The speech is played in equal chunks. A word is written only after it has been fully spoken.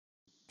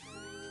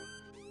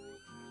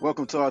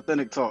Welcome to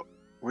Authentic Talk,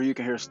 where you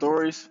can hear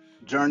stories,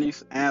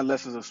 journeys, and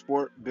lessons of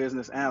sport,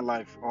 business, and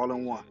life all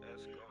in one.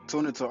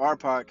 Tune into our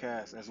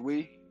podcast as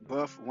we,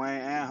 Buff,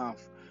 Wayne, and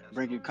Humph,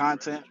 bring you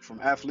content from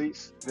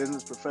athletes,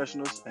 business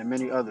professionals, and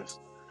many others,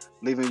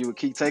 leaving you with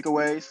key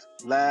takeaways,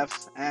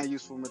 laughs, and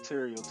useful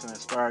material to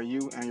inspire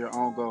you and your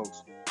own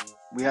goals.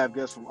 We have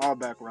guests from all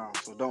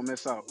backgrounds, so don't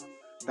miss out.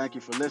 Thank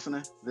you for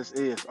listening. This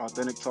is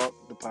Authentic Talk,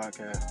 the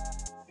podcast.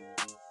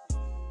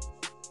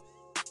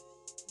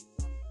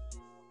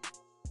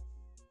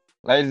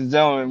 Ladies and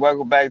gentlemen,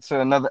 welcome back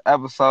to another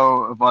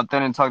episode of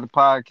Authentic Talk the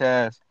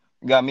Podcast.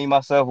 You got me,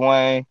 myself,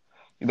 Wayne.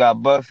 You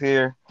got Buff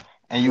here,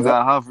 and you Yep.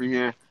 got Humphrey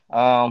here.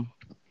 Buff,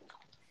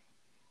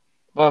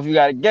 you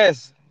got a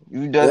guest.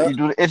 Yep. You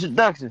do the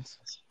introductions.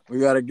 We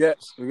got a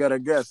guest.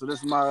 So this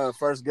is my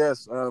first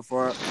guest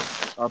for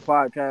our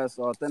podcast,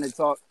 Authentic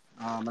Talk.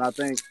 And I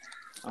think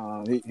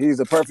he's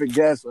a perfect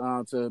guest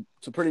to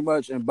pretty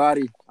much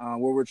embody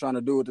what we're trying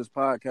to do with this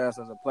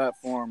podcast as a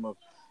platform of,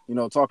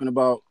 talking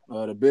about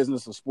the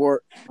business of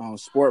sport,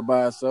 sport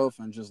by itself,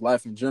 and just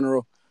life in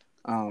general,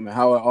 and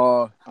how it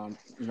all,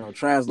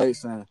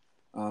 translates and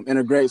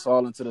integrates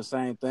all into the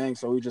same thing.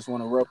 So we just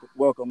want to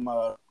welcome,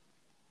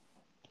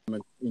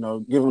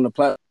 give him the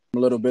platform a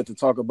little bit to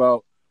talk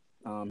about,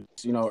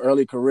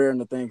 early career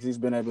and the things he's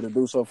been able to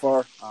do so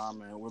far.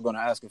 And we're going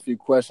to ask a few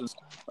questions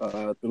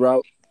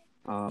throughout.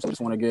 So I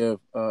just want to give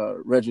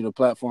Reggie the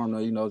platform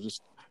to,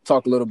 just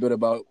talk a little bit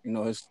about,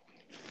 his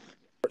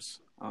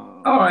sports.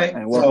 All right.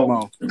 And welcome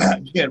on.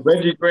 Again,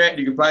 Reggie Grant.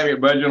 You can find me at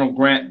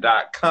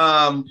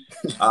reginaldgrant.com.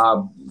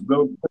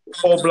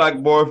 Old black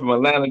boy from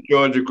Atlanta,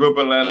 Georgia. Grew up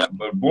in Atlanta,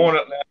 but born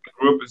in Atlanta.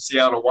 Grew up in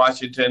Seattle,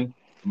 Washington.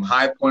 From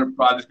High Point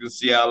Project in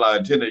Seattle. I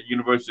attended the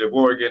University of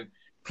Oregon.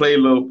 Played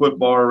a little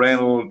football, ran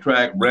a little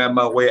track, ran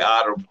my way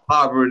out of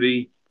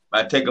poverty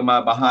by taking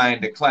my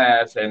behind the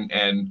class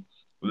and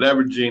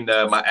leveraging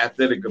my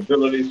athletic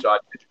ability. So I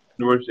attended the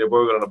University of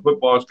Oregon on a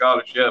football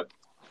scholarship.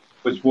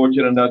 Was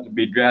fortunate enough to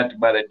be drafted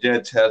by the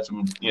Jets. Had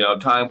some,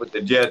 time with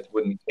the Jets,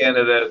 with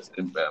Canada,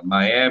 and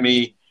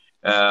Miami,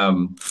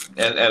 and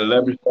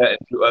leveraged that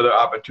into other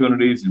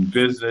opportunities in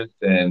business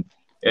and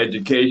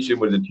education.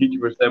 Was a teacher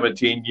for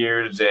 17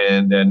 years,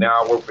 and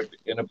now I work with the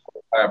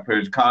NFL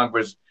Players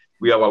Congress.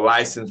 We have a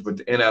license with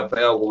the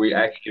NFL where we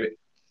actually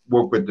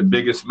work with the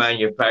biggest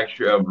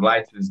manufacturer of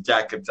licensed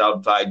jackets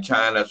outside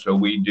China. So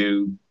we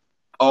do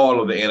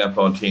all of the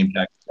NFL team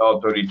jackets, all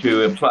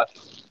 32, and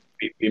plus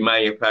we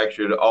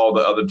manufactured all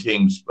the other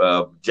teams'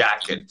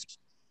 jackets.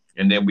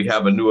 And then we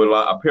have a new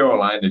apparel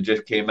line that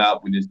just came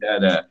out. We just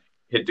had a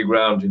hit the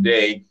ground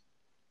today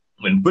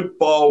when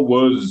football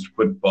was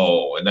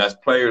football, and that's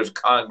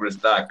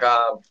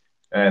playerscongress.com.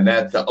 And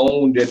that's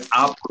owned and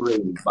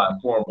operated by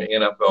former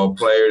NFL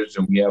players.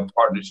 And we have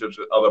partnerships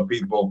with other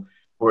people.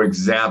 For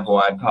example,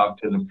 I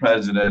talked to the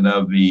president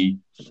of the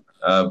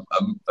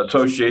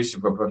Association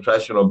for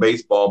Professional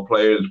Baseball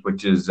Players,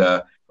 which is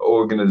an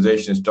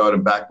organization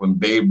started back when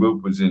Babe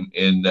Ruth was in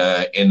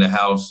the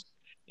house.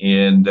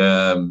 And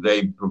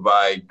they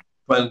provide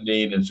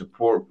funding and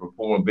support for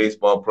former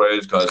baseball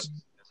players because,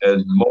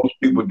 as most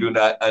people do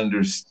not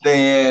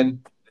understand,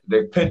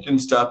 the pension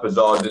stuff is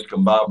all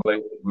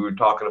discombobulated. We were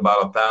talking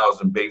about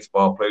 1,000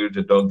 baseball players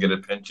that don't get a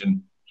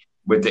pension.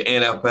 With the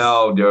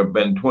NFL, there have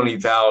been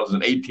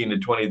 18 to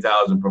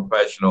 20,000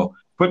 professional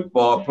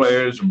football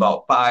players.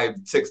 About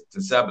 6,000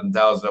 to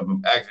 7,000 of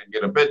them actually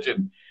get a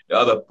pension. The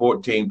other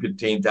 14,000,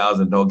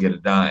 15,000 don't get a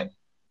dime.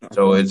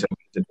 So it's a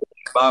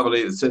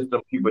discombobulated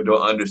system. People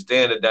don't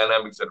understand the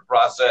dynamics of the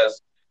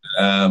process.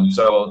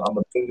 So I'm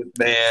a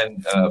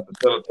businessman,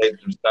 facilitate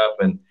some stuff,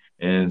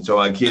 and so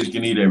our kids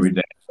can eat every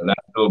day. So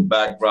that's a little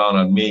background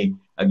on me.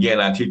 Again,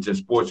 I teach a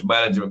sports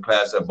management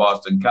class at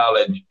Boston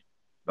College.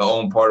 I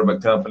own part of a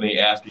company,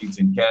 Athletes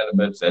in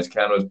Cannabis. That's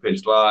Cannabis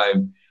Pitch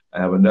Live. I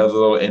have another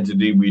little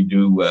entity. We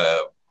do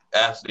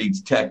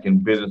athletes, tech,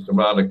 and business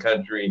around the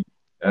country.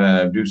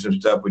 Do some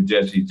stuff with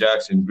Jesse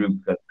Jackson Group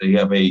because they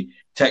have a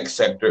tech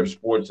sector of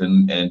sports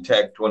and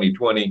tech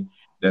 2020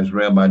 that's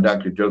ran by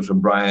Dr. Joseph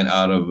Bryant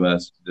out of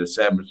the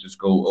San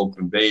Francisco,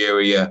 Oakland Bay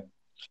area.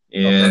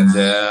 And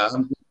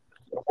I'm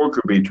a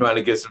worker bee trying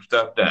to get some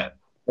stuff done.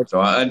 So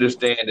I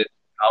understand that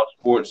how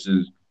sports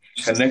is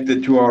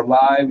connected to our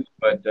lives,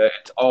 but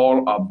it's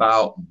all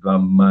about the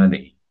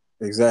money.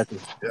 Exactly.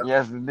 Yep.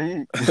 Yes,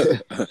 indeed.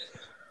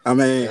 I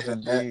mean,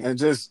 and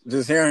just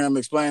hearing him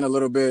explain a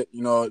little bit,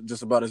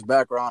 just about his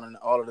background and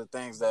all of the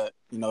things that,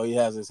 he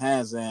has his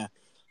hands in.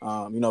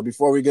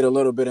 Before we get a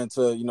little bit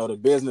into, the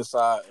business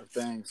side of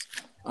things,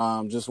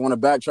 just want to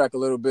backtrack a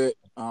little bit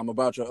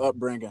about your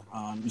upbringing.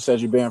 You said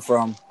you've been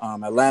from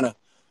Atlanta.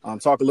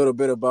 Talk a little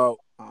bit about,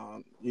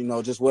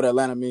 just what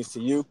Atlanta means to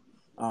you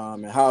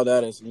and how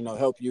that has,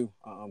 helped you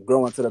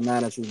grow into the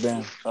man that you've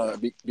been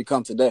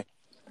become today.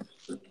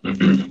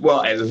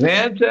 Well,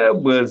 Atlanta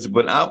was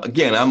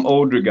I'm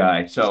older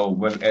guy. So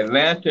when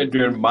Atlanta,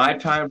 during my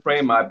time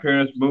frame, my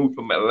parents moved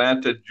from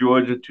Atlanta,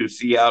 Georgia to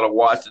Seattle,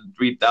 Washington,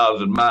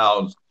 3,000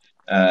 miles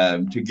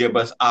to give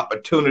us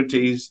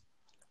opportunities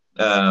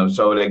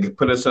So they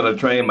put us on a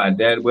train. My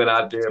dad went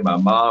out there. My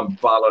mom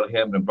followed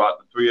him and brought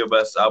the three of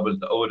us. I was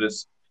the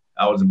oldest.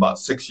 I was about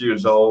 6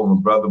 years old.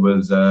 My brother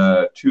was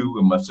 2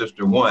 and my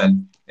sister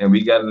 1. And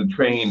we got on the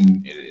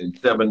train in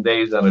 7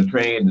 days on a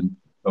train and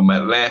from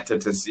Atlanta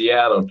to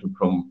Seattle,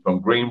 from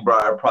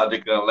Greenbrier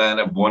Project in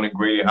Atlanta, Born and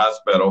Grady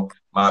Hospital.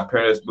 My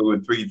parents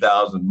moved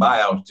 3,000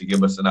 miles to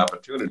give us an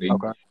opportunity.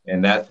 Okay.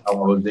 And that's how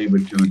I was able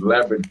to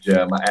leverage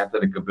my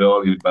athletic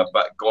ability by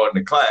going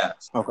to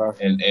class.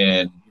 Okay.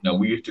 And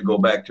we used to go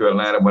back to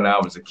Atlanta when I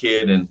was a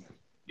kid, and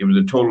it was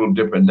a total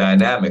different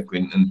dynamic.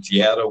 In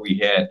Seattle, we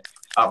had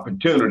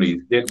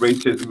opportunities. Did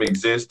racism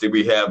exist? Did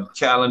we have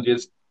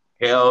challenges?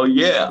 Hell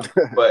yeah.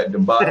 But the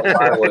bottom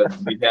line was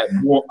we had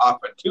more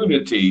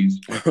opportunities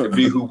to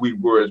be who we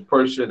were as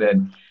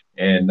person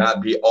and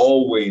not be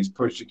always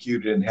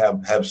persecuted and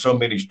have so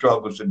many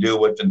struggles to deal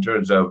with in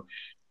terms of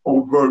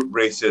overt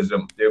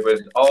racism. There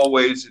was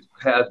always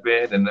has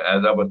been, and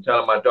as I was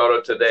telling my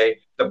daughter today,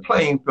 the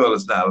playing field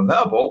is not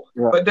level,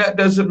 but that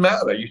doesn't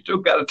matter. You still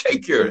got to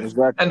take care of it.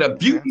 Exactly. And the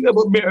beauty of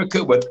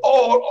America with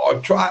all our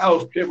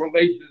trials,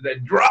 tribulations,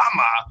 and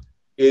drama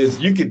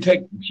is you can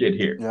take the shit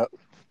here. Yep.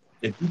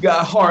 If you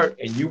got heart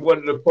and you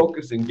wanted to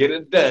focus and get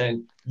it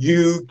done,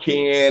 you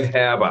can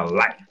have a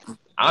life.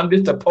 I'm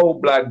just a poor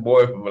black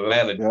boy from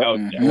Atlanta,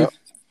 Georgia.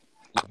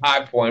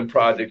 High Point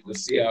Project in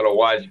Seattle,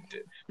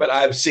 Washington. But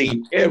I've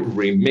seen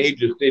every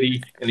major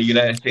city in the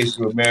United States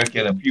of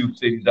America and a few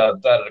cities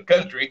outside of the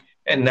country.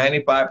 And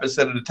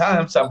 95% of the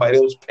time, somebody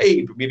else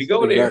paid for me to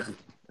go there.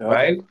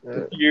 Right?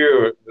 This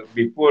year,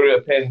 before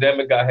the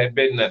pandemic, I had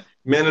been to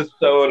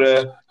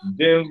Minnesota,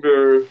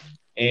 Denver,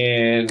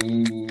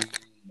 and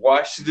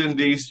Washington,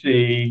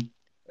 D.C.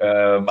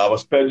 I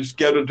was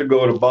scheduled to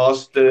go to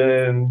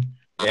Boston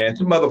and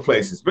some other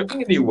places. But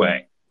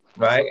anyway,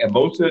 right? And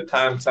most of the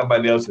time,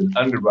 somebody else is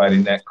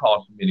underwriting that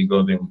cost for me to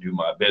go there and do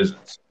my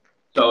business.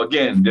 So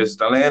again, this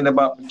the land of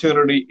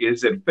opportunity.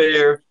 Is it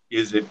fair?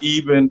 Is it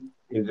even?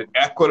 Is it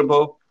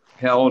equitable?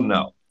 Hell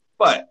no.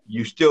 But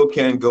you still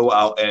can go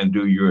out and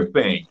do your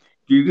thing.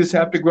 You just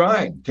have to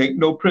grind. Take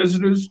no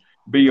prisoners.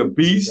 Be a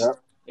beast.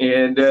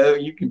 And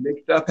you can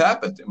make stuff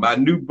happen. My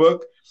new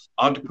book,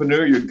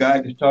 Entrepreneur, Your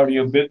Guide to Starting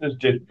Your Business,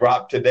 just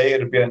dropped today.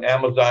 It'll be on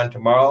Amazon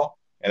tomorrow.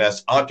 And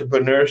that's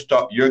Entrepreneur,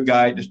 Your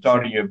Guide to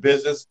Starting Your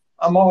Business.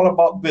 I'm all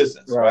about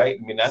business, right?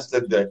 I mean, that's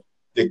the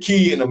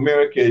key in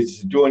America is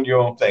doing your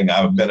own thing.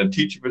 I've been a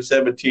teacher for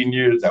 17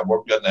 years. I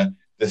worked on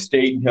the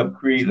state and helped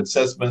create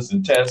assessments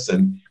and tests.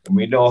 And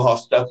we know how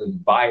stuff is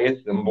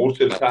biased. And most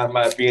of the time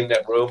I'd be in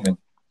that room and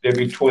there'd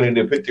be 20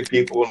 to 50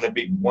 people and there'd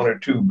be 1 or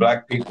 2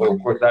 black people.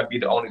 Of course, I'd be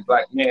the only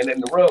black man in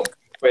the room.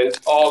 But it's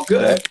all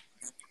good.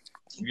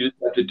 You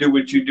just have to do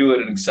what you do at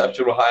an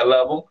exceptional high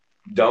level.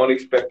 Don't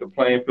expect the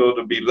playing field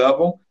to be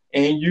level.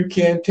 And you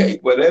can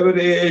take whatever it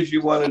is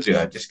you want to do.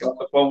 I just got on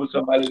the phone with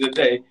somebody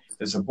today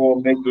that's a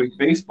former Major League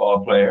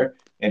Baseball player,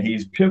 and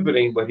he's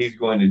pivoting what he's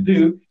going to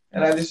do.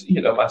 And I just,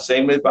 my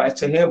same advice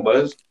to him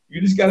was,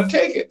 you just got to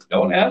take it.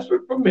 Don't ask for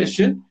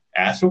permission.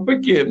 Ask for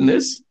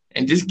forgiveness.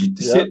 And just get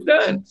the shit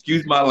done.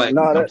 Excuse my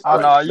language.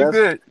 No, you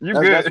good. You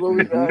good. That's what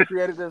we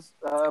created this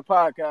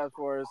podcast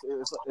for.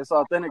 It's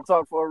authentic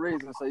talk for a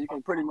reason, so you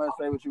can pretty much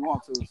say what you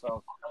want to.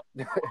 So,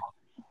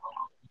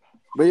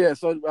 but yeah.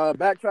 So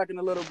backtracking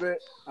a little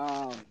bit,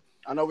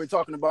 I know we're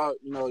talking about.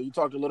 You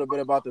talked a little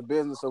bit about the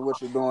business of what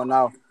you're doing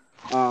now.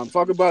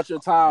 Talk about your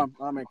time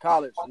in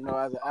college.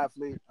 As an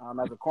athlete,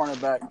 as a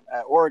cornerback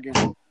at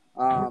Oregon.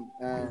 I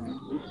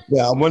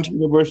went to the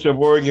University of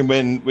Oregon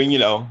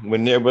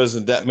when there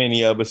wasn't that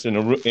many of us in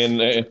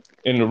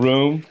the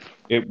room.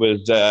 It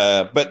was,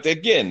 but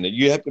again,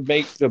 you have to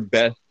make the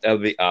best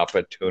of the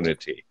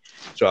opportunity.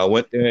 So I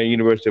went to the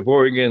University of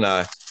Oregon.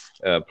 I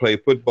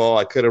played football.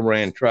 I could have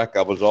ran track.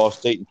 I was all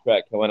state in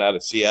track coming out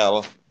of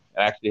Seattle.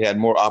 I actually had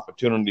more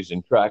opportunities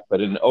in track.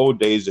 But in the old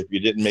days, if you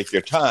didn't make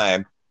your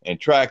time in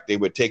track, they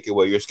would take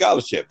away your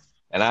scholarship.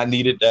 And I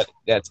needed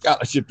that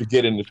scholarship to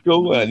get into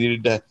school, and I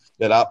needed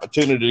that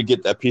opportunity to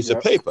get that piece of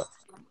paper.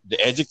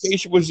 The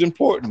education was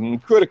important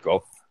and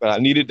critical, but I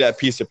needed that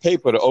piece of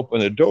paper to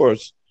open the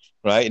doors,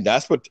 right? And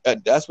that's what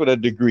a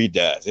degree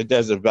does. It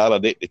doesn't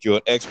validate that you're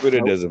an expert.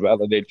 It doesn't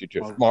validate that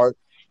you're smart.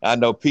 I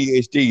know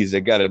PhDs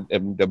that got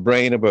the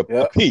brain of a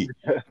P,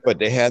 but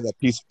they have that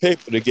piece of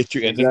paper to get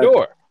you in the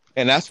door.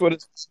 And that's what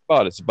it's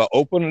about. It's about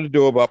opening the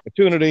door of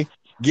opportunity,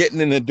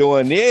 getting in the door,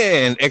 and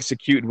then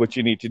executing what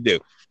you need to do.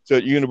 So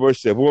at the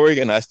University of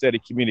Oregon, I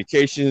studied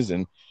communications,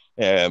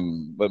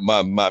 but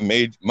my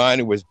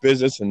minor was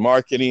business and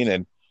marketing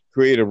and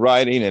creative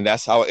writing, and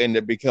that's how I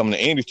ended up becoming an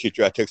English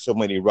teacher. I took so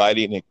many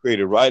writing and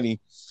creative writing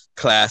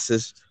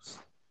classes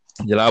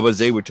that I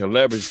was able to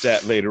leverage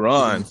that later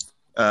on.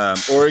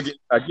 Oregon,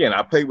 again,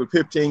 I played with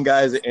 15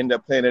 guys that ended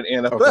up playing at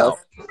NFL,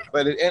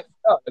 but at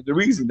NFL, the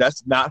reason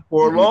that's not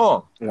for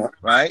long,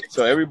 right?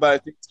 So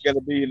everybody thinks they're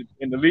going to be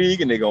in the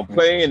league and they're going to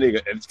play and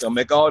it's going to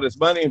make all this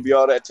money and be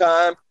all that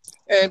time.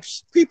 And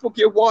people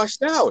get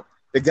washed out.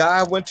 The guy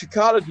I went to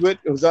college with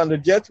was on the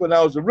Jets when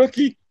I was a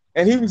rookie,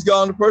 and he was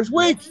gone the first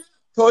week.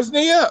 Tore his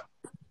knee up.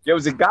 There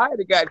was a guy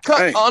that got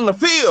cut on the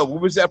field.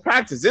 What was that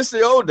practice? This is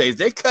the old days.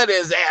 They cut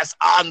his ass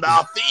on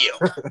the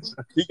field.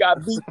 He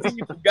got beat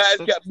deep. The guys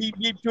got beat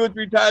deep 2 or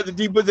 3 times. The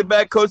defensive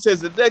back coach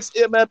says the next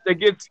MF that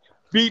gets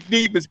beat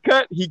deep is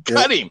cut. He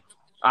cut him.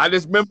 I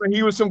just remember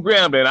he was from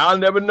Grambling. I'll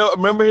never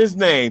remember his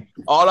name.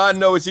 All I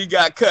know is he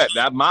got cut.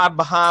 Now, my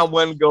behind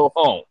wouldn't go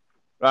home.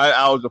 Right?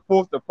 I was the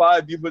 4th of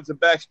 5 defensive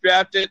backs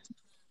drafted.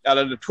 Out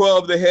of the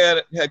 12 they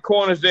had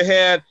corners they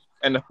had,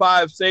 and the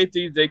 5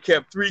 safeties, they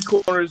kept 3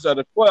 corners of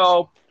the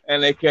 12,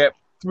 and they kept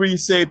 3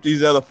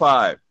 safeties of the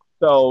 5.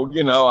 So,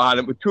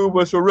 the 2 of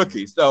us were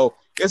rookies. So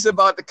it's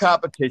about the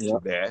competition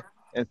there.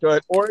 And so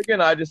at Oregon,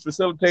 I just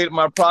facilitated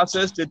my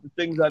process, did the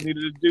things I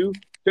needed to do,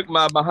 took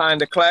my behind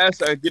the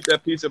class, I get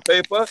that piece of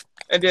paper,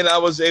 and then I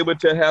was able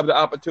to have the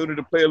opportunity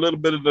to play a little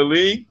bit of the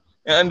league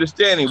and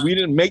understanding we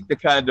didn't make the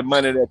kind of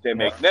money that they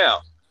make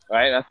now.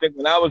 Right? I think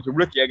when I was a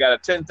rookie, I got a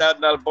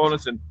 $10,000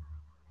 bonus and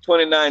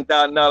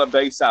 $29,000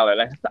 base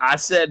salary. I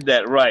said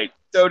that right.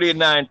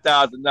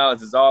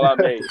 $39,000 is all I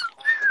made.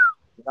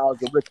 When I was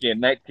a rookie in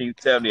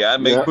 1970, I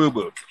made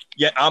boo-boo.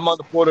 Yet I'm on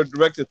the board of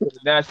directors for the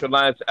National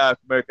Alliance of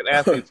African American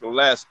Athletes for the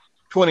last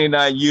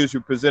 29 years. We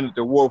presented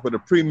the award for the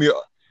premier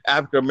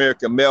African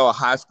American male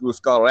high school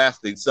scholar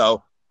athlete.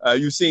 So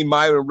you've seen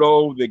Myron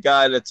Rowe, the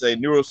guy that's a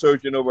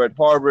neurosurgeon over at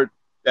Harvard,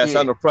 that's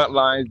on the front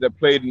lines that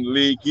played in the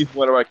league. He's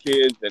one of our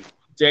kids, and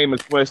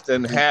Jameis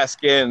Winston,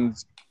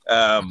 Haskins,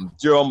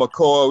 Gerald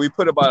McCoy. We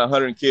put about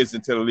 100 kids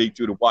into the league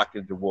through the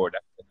Watkins Award.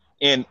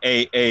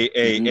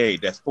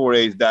 NAAAA. That's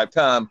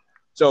 4A's.com.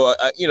 So,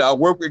 I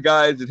work with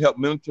guys that help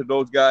mentor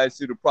those guys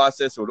through the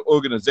process, or the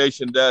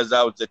organization does.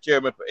 I was the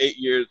chairman for 8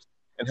 years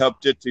and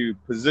helped it to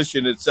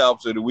position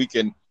itself so that we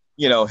can,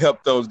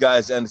 help those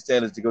guys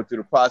understand as to go through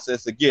the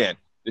process. Again,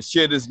 the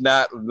shit is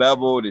not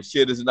level. The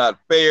shit is not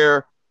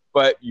fair,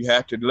 but you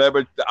have to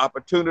leverage the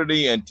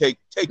opportunity and take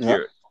care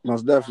of it.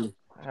 Most definitely.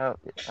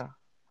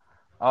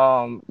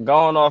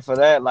 Going off of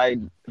that, like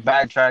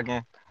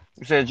backtracking,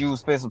 you said you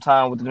spent some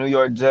time with the New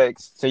York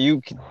Jets. So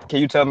can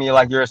you tell me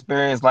like your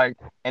experience like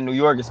in New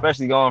York,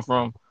 especially going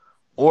from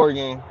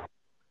Oregon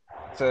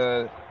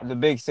to the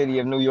big city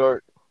of New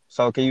York?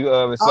 So can you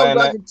explain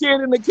that? I was like a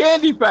kid in the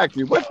candy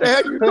factory. What the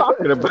heck are you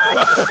talking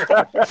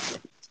about?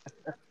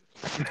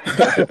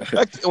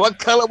 What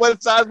color,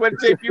 what size, what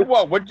shape you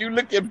want? What you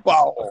looking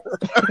for?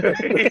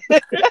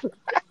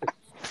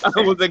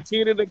 I was a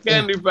kid in the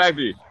candy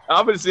factory.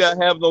 Obviously, I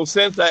have no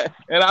sense.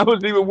 And I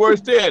was even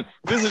worse then.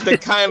 This is the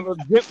kind of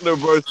Hitler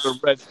version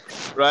of Red,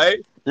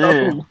 right?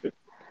 Yeah.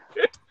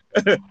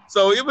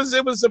 So it was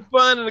a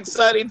fun and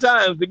exciting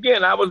times.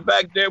 Again, I was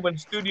back there when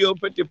Studio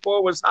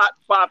 54 was hot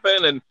and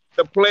popping, and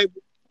the play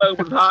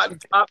was hot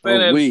and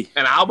popping,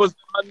 and I was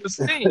on the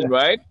scene,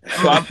 right?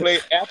 So I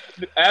played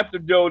after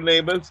Joe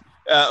Namath.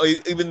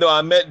 Even though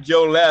I met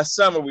Joe last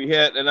summer,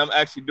 and I'm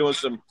actually doing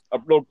a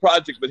little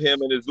project with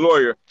him and his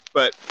lawyer.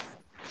 But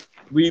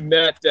we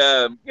met,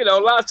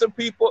 lots of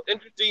people,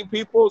 interesting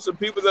people, some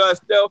people that I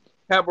still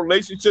have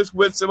relationships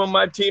with, some of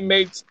my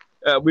teammates.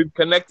 We've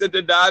connected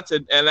the dots,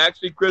 and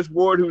actually Chris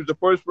Ward, who was the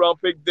first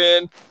round pick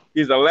then,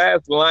 he's the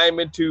last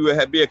lineman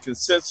to be a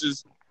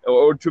consensus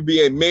or to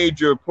be a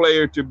major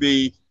player to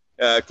be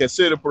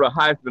considered for a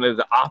Heisman as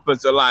an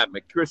offensive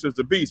lineman. Chris is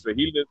a beast, but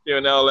he lives here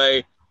in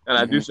L.A., and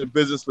I do some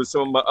business with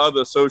some of my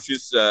other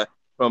associates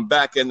from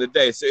back in the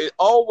day. So it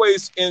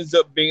always ends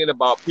up being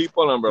about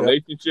people and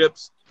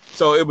relationships.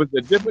 So it was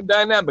a different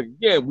dynamic.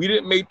 Again, we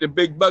didn't make the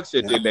big bucks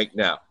that they make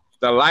now.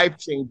 The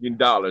life-changing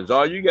dollars.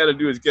 All you got to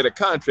do is get a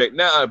contract.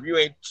 Now, if you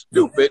ain't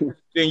stupid,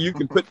 then you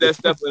can put that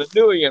stuff in a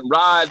annuity and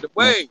ride the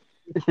wave.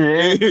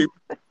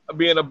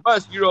 Being a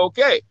bust, you're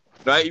okay,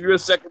 right? If you're a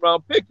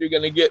second-round pick, you're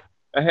going to get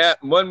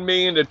 $1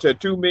 million to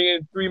 $2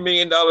 million, $3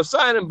 million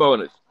signing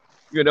bonus.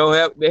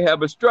 They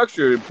have a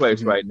structure in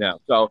place right now.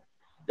 So,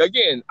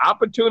 again,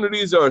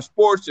 opportunities are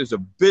sports is a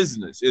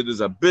business. It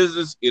is a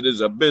business. It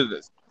is a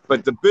business.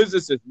 But the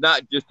business is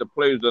not just the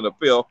players on the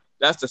field.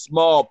 That's the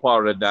small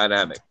part of the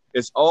dynamic.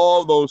 It's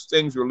all those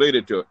things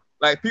related to it.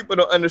 Like people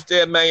don't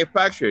understand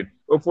manufacturing.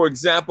 Or, for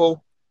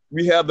example,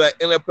 we have that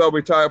NFL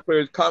Retired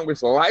Players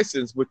Congress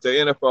license with the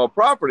NFL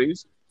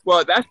properties.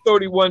 Well, that's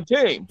 31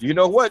 teams. You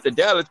know what? The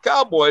Dallas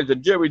Cowboys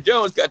and Jerry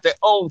Jones got their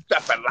own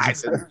separate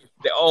license,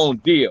 their own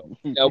deal.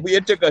 Now,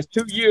 it took us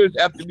 2 years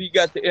after we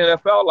got the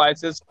NFL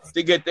license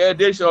to get the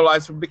additional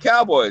license from the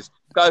Cowboys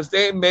because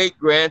they make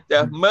Grand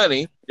Theft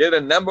money. They're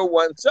the number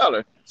one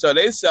seller. So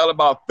they sell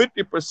about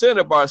 50%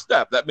 of our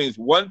stuff. That means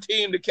one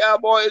team, the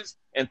Cowboys,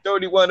 and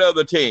 31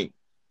 other teams.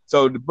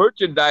 So the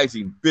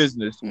merchandising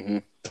business,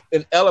 an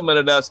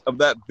element of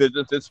that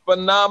business is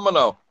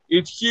phenomenal.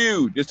 It's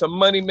huge. It's a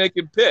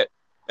money-making pit.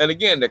 And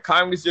again, the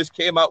Congress just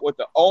came out with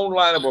their own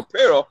line of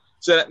apparel.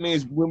 So that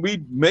means when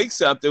we make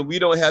something, we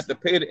don't have to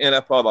pay the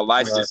NFL the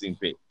licensing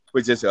fee,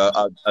 which is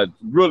a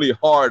really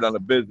hard on a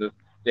business.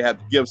 They have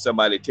to give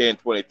somebody 10,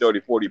 20,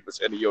 30,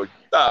 40% of your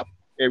stuff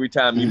every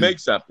time you make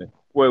something.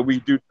 Where we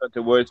do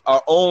something where it's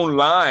our own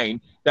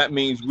line, that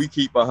means we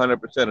keep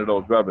 100% of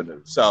those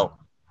revenues. So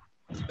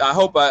I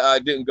hope I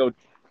didn't go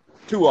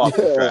too off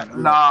the track.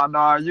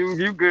 Nah,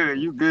 you good.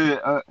 You good.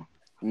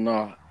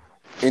 No.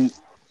 and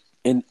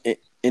and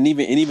and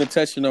even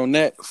touching on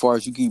that, as far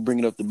as you keep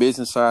bringing up the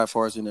business side, as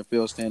far as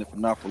NFL standing for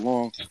not for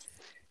long.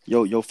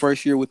 Your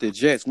first year with the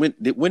Jets, when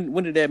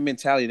did that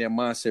mentality, that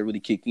mindset really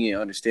kick in?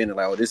 Understanding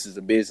like, oh, this is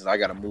a business, I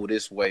got to move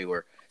this way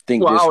or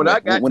think this way.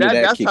 When did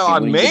that that's kick how I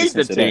in? When did you made get the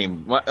a sense of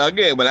team.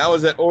 Again, when I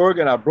was at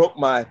Oregon, I broke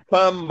my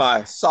thumb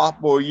my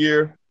sophomore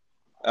year,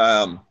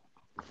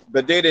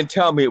 but they didn't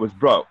tell me it was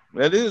broke.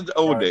 Now, this is the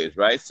old days,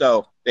 right?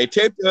 So they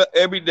taped it up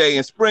every day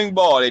in spring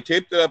ball. They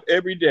taped it up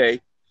every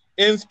day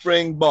in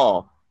spring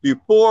ball.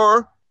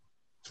 Before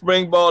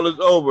spring ball is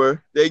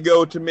over, they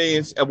go to me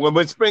and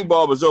when spring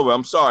ball was over,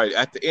 I'm sorry,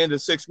 at the end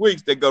of 6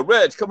 weeks, they go,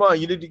 Reg, come on,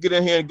 you need to get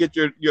in here and get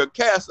your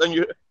cast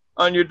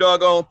on your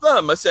doggone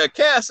thumb. I said,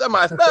 cast on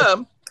my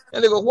thumb?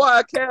 And they go,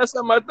 why a cast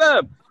on my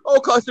thumb? Oh,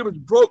 because it was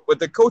broke, but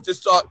the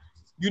coaches thought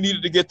you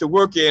needed to get the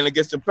work in and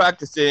get some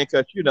practice in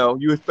because,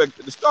 you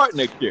expected to start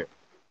next year.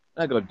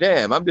 I go,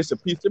 damn, I'm just a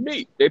piece of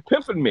meat. They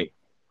pimping me.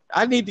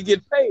 I need to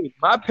get paid.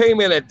 My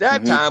payment at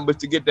that time was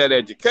to get that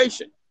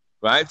education.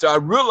 Right. So I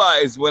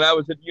realized when I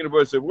was at the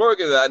University of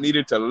Oregon that I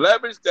needed to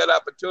leverage that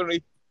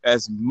opportunity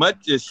as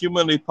much as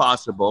humanly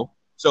possible.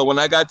 So when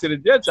I got to the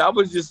Jets, I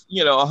was just,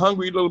 a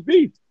hungry little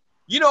beast.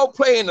 You don't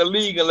play in the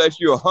league unless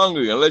you're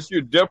hungry, unless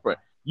you're different.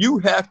 You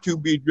have to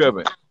be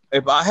driven.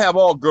 If I have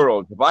all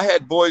girls, if I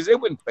had boys, they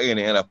wouldn't play in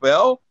the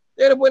NFL.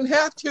 They wouldn't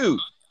have to.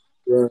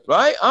 Yeah.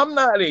 Right. I'm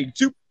not a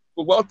super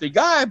wealthy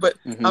guy, but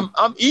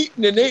I'm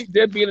eating and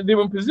they'd be in a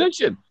different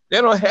position. They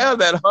don't have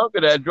that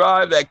hunger, that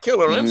drive, that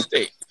killer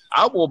instinct.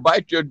 I will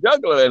bite your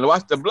jugular and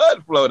watch the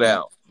blood flow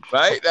down,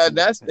 right?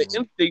 That's the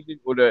instinct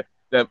or the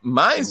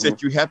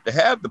mindset you have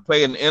to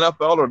play in the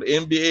NFL or the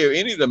NBA or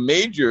any of the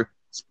major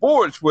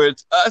sports where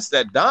it's us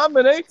that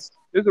dominates.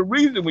 There's a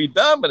reason we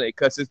dominate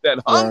because it's that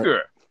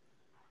hunger.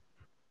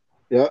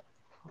 Yeah.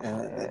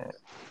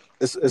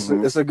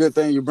 It's a good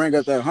thing you bring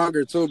up that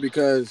hunger too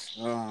because,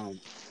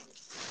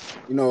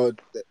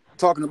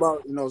 talking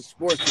about,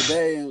 sports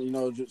today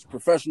and, just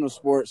professional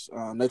sports,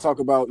 they talk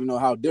about,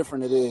 how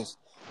different it is.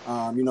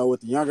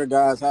 With the younger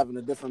guys having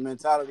a different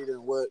mentality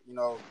than what,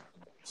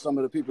 some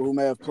of the people who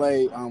may have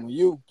played when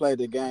you played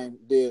the game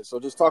did. So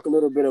just talk a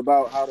little bit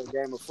about how the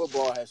game of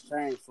football has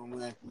changed from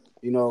when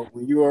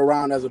you were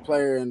around as a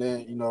player and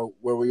then,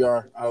 where we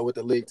are with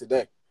the league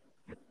today.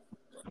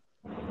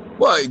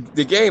 Well,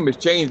 the game has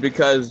changed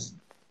because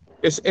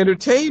it's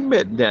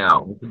entertainment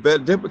now. It's a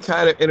different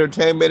kind of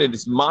entertainment and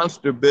it's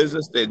monster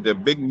business. The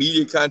big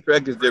media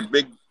contractors, they're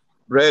big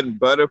bread and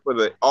butter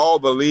for all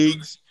the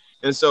leagues.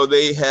 And so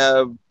they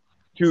have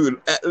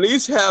to at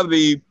least have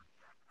the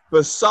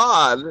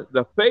facade,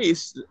 the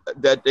face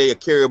that they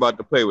care about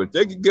the player with.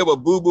 They can give a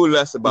boo-boo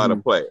less about a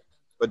player,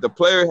 but the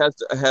player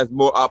has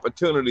more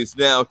opportunities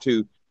now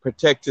to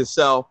protect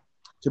himself,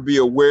 to be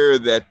aware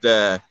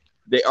that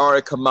they are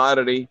a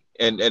commodity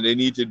and they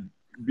need to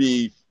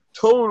be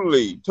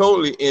totally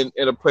in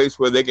a place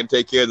where they can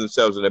take care of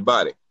themselves and their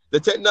body.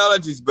 The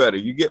technology is better.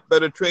 You get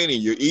better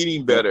training. You're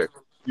eating better.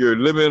 You're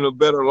living a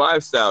better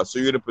lifestyle, so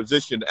you're in a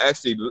position to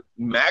actually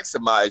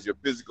maximize your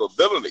physical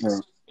abilities. Yeah.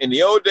 In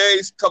the old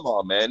days, come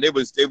on, man, they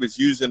was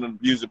using and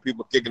abusing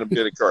people, kicking them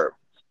to the curb,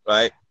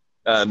 right?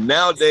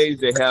 Nowadays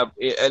they have,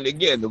 and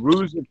again, the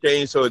rules have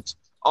changed, so it's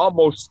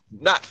almost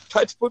not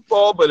touch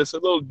football, but it's a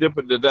little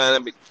different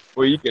dynamic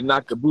where you can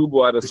knock the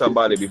boo-boo out of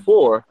somebody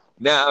before.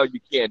 Now you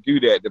can't do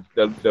that.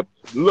 The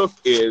look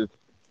is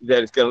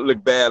that it's going to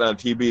look bad on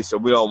TV, so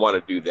we don't want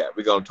to do that.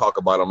 We're going to talk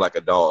about them like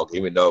a dog,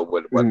 even though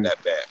it wasn't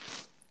that bad.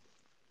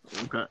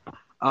 Okay.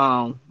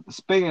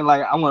 Speaking,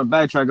 I want to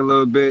backtrack a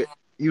little bit.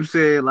 You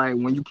said,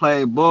 when you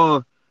played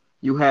ball,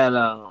 you had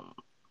a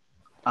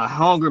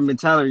hunger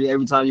mentality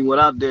every time you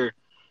went out there.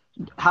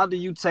 How do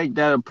you take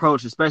that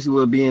approach, especially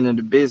with being in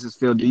the business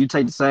field? Do you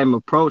take the same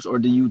approach, or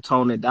do you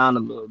tone it down a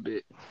little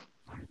bit?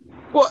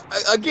 Well,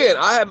 again,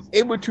 I am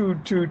able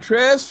to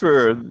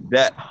transfer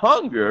that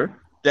hunger,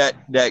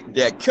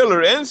 that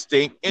killer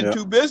instinct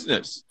into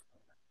business,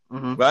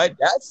 right?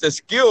 That's the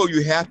skill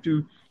you have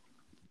to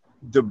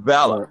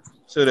develop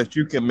so that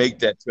you can make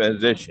that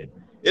transition.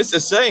 It's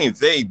the same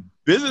thing.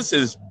 Business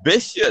is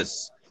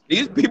vicious.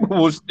 These people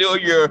will steal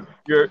your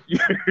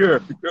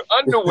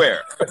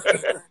underwear,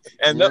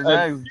 and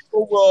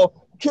people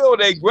will kill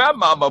their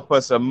grandmama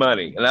for some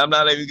money. And I'm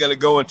not even going to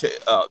go into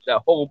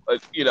that whole,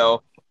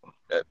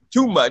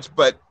 too much,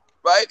 but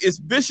right, it's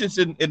vicious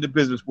in the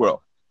business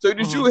world. So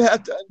you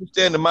have to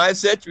understand the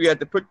mindset. You have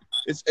to put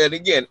it's, and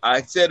again,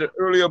 I said it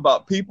earlier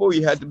about people.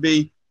 You have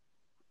to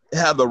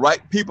have the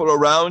right people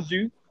around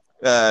you.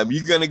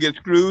 You're going to get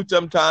screwed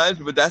sometimes,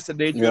 but that's the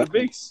nature of the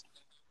beast,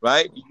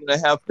 right? You're going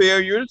to have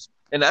failures,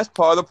 and that's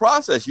part of the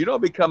process. You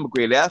don't become a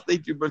great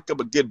athlete. You become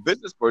a good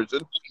business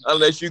person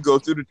unless you go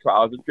through the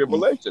trials and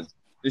tribulations.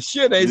 The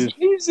shit ain't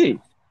easy,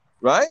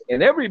 right?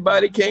 And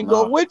everybody can't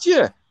go with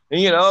you.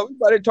 And,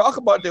 everybody talk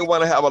about they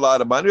want to have a lot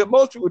of money, but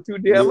most people are too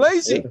damn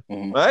lazy,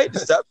 right? The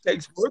stuff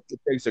takes work. It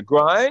takes a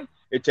grind.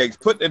 It takes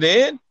putting it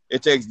in.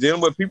 It takes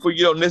dealing with people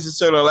you don't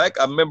necessarily like.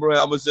 I remember when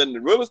I was in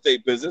the real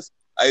estate business,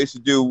 I used to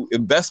do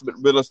investment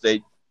real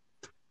estate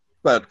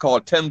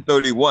called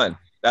 1031.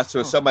 That's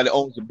when somebody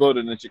owns a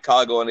building in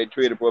Chicago and they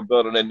trade it for a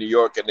building in New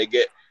York and they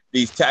get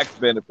these tax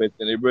benefits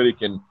and they really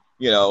can,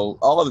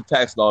 all the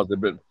tax laws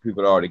that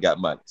people already got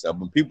money. So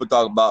when people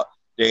talk about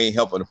they ain't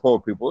helping the poor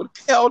people,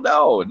 hell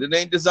no, it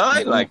ain't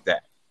designed like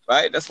that,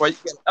 right? That's why you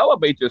can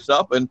elevate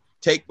yourself and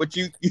take what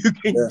you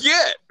can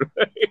get,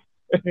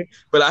 right?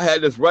 But I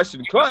had this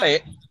Russian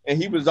client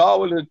and he was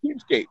always a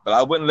cheapskate, but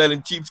I wouldn't let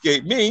him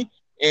cheapskate me.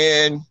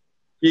 And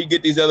he'd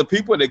get these other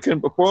people that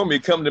couldn't perform.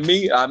 He'd come to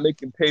me, I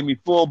make him pay me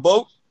full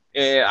boat.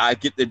 And I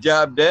get the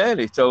job done.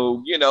 And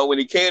so, when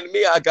he came to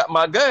me, I got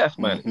my gas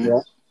money,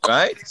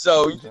 right?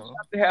 So you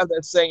have to have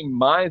that same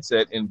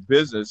mindset in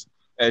business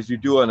as you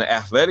do in the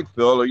athletic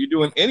field or you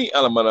do in any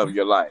element of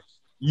your life.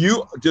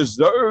 You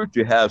deserve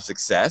to have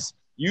success.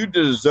 You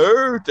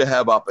deserve to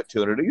have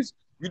opportunities.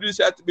 You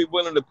just have to be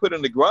willing to put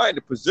in the grind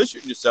to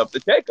position yourself to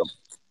take them.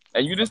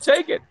 And you just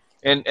take it.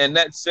 And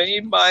that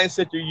same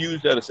mindset you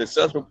use as a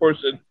successful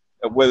person,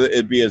 whether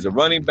it be as a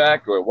running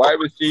back or a wide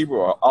receiver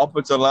or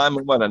offensive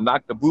lineman want to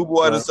knock the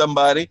boo-boo out of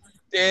somebody,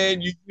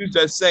 then you use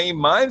that same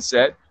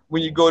mindset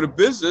when you go to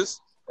business,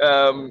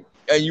 and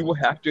you will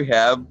have to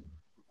have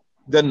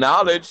the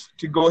knowledge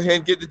to go ahead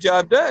and get the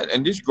job done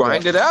and just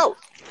grind it out.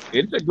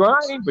 It's a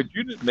grind, but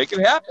you just make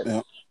it happen.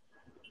 Yeah.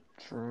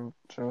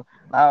 True.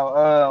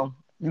 Now,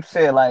 you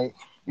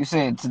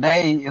said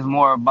today is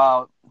more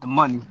about the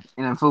money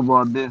in the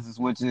football business,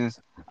 which is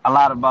a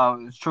lot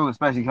about, it's true,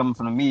 especially coming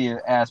from the media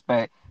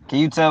aspect. Can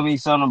you tell me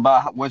something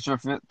about what your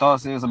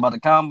thoughts is about the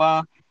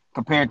combine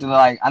compared to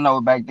I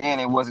know back then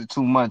it wasn't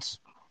too much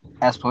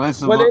as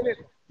publicity. Well,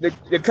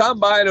 the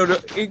combine,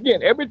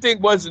 again, everything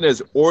wasn't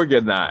as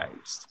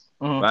organized,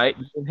 right?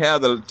 You didn't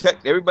have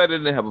everybody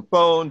didn't have a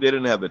phone. They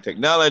didn't have the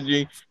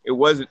technology. It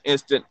wasn't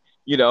instant.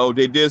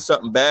 They did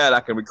something bad. I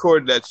can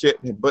record that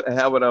shit and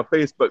have it on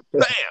Facebook.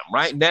 Bam!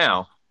 Right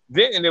now.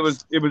 Then it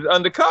was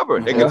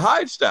undercover. They could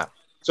hide stuff.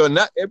 So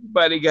not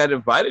everybody got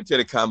invited to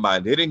the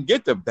combine. They didn't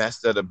get the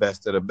best of the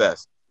best of the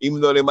best,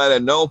 even though they might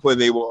have known where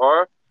they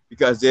were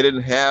because they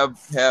didn't have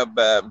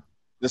the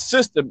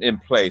system in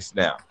place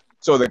now.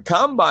 So the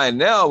combine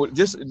now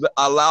just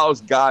allows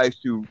guys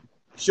to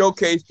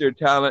showcase their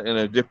talent in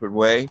a different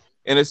way,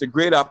 and it's a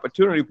great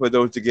opportunity for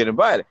those to get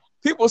invited.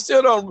 People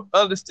still don't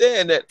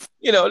understand that,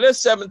 there's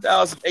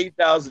 7,000,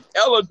 8,000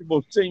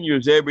 eligible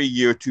seniors every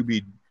year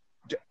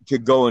to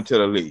go into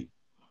the league.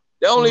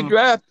 They only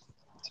draft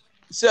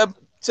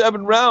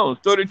seven rounds,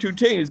 32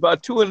 teams,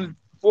 about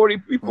 240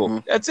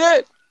 people. That's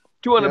it.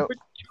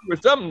 252 or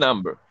some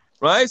number,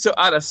 right? So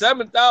out of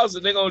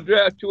 7,000, they're going to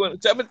draft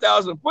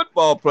 7,000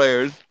 football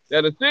players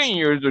that are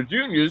seniors or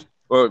juniors,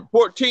 or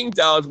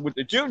 14,000 with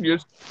the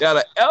juniors that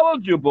are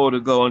eligible to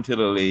go into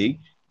the league.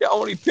 They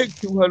only pick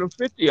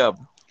 250 of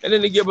them. And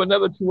then they give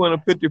another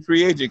 250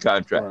 free agent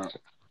contract. Right.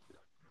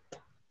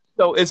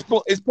 So it's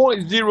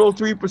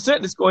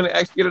 0.03% that's going to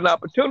actually get an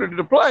opportunity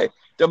to play.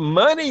 The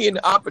money and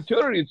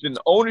opportunity is in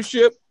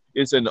ownership.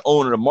 It's in the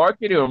owner of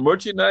marketing or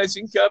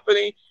merchandising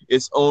company.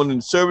 It's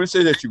owning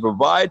services that you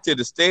provide to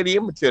the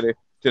stadium, to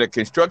the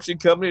construction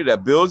company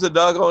that builds the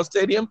doggone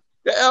stadium.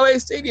 The LA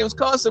stadium's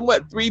costing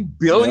 $3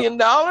 billion?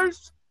 Now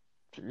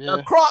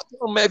Kroc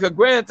gonna make a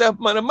grand theft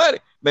amount of money,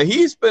 but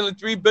he's spending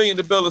 $3 billion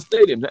to build a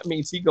stadium. That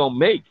means he's gonna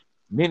make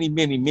many,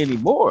 many, many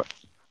more.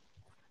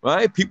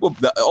 Right?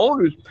 The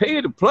owners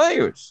pay the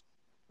players,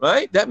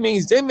 right? That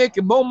means they're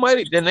making more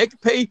money than they can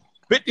pay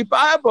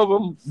 55 of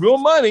them real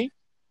money,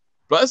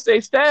 plus they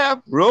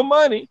staff real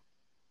money,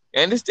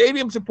 and the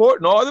stadium support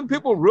and all them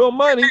people real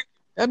money.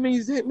 That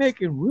means they're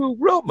making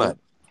real money.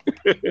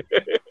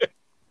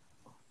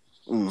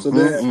 So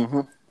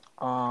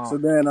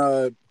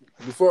then,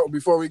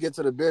 before we get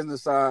to the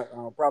business side,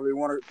 probably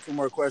one or two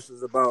more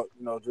questions about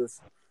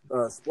just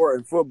sport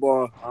and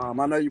football.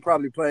 I know you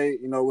probably played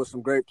with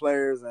some great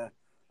players and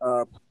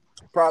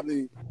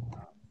probably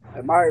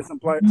admired some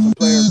players.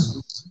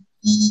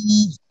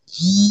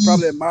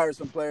 Probably admired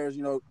some players,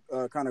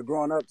 kind of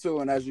growing up too.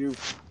 And as you,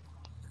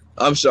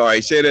 I'm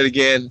sorry, say that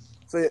again.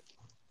 So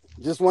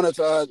just wanted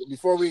to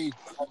before we.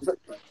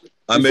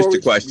 I missed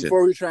the question.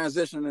 Before we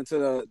transition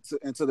into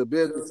the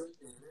business,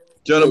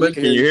 gentlemen,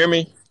 can you hear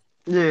me?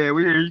 Yeah,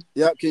 we hear you.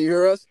 Yep, can you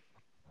hear us?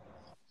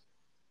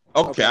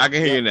 Okay, I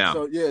can hear you now.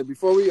 So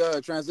before we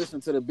transition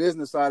to the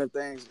business side of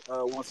things,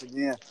 once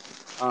again,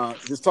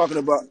 just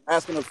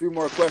asking a few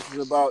more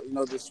questions about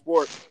the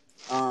sport.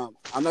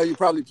 I know you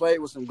probably played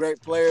with some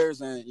great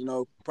players, and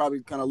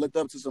probably kind of looked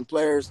up to some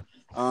players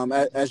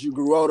as you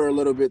grew older a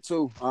little bit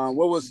too.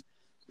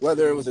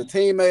 Whether it was a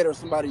teammate or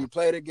somebody you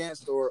played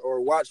against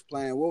or watched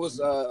playing, what was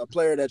a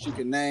player that you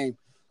can name?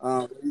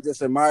 You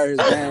just admire his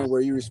game,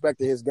 where you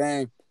respected his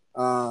game,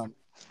 and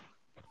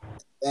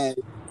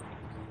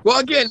well,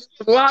 again,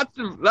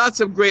 lots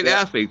of great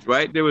athletes,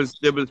 right? There was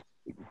the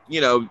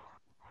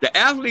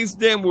athletes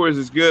then were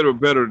as good or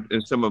better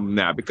than some of them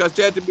now because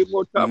they had to be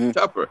more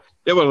tougher.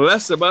 There were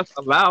less of us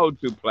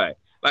allowed to play.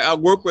 Like I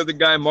worked with a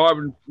guy,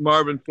 Marvin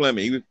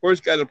Fleming. He was the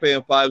first guy to play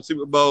in 5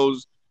 Super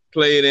Bowls,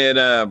 played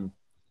in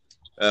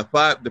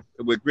 5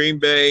 with Green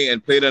Bay,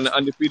 and played on an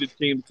undefeated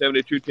team,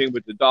 72 team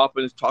with the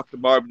Dolphins. Talked to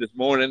Marvin this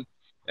morning.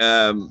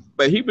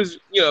 But he was,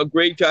 a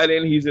great tight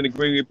end. He's in the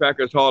Green Bay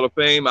Packers Hall of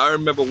Fame. I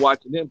remember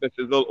watching him because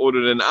he's a little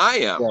older than I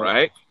am,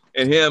 right?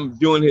 And him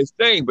doing his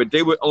thing, but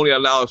they would only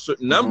allow a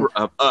certain number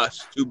of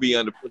us to be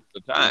on the foot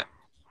at the time,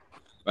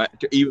 right?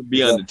 To even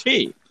be on the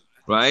team,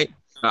 right?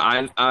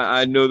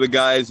 I know the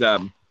guys,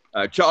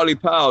 Charlie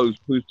Powell,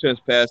 who's since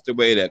passed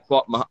away, that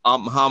fought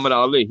Muhammad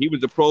Ali. He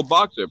was a pro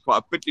boxer,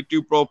 fought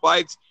 52 pro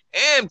fights,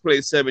 and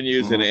played 7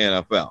 years in the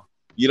NFL.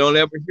 You don't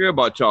ever hear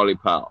about Charlie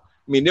Powell.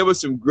 I mean, there were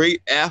some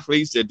great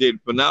athletes that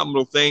did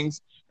phenomenal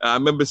things. I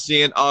remember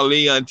seeing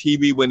Ali on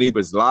TV when he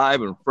was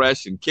live and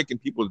fresh and kicking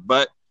people's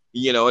butt.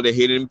 They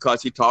hated him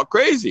because he talked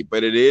crazy,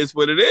 but it is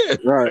what it is.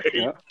 Right.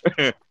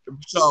 Yeah.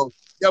 So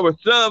there were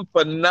some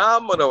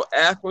phenomenal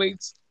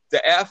athletes.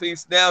 The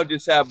athletes now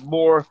just have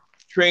more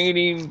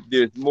training.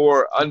 There's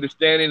more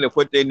understanding of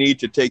what they need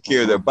to take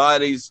care of their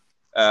bodies.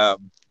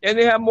 And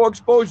they have more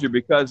exposure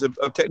because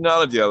of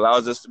technology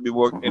allows us to be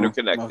more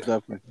interconnected.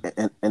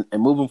 Definitely.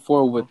 And moving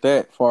forward with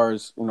that, as far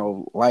as,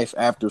 life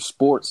after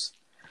sports,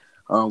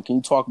 can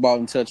you talk about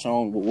and touch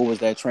on what was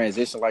that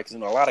transition like? 'Cause, a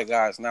lot of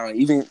guys now,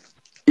 even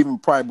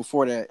probably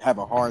before that, have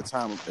a hard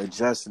time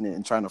adjusting it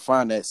and trying to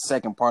find that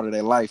second part of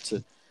their life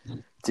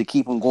to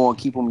keep them going,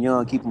 keep them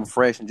young, keep them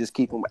fresh, and just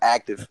keep them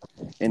active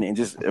and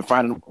just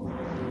find them.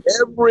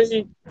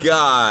 Every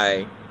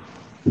guy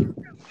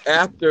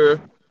after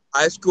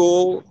high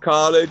school,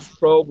 college,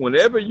 pro,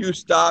 whenever you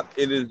stop,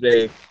 it is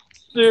a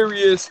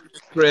serious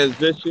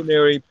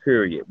transitionary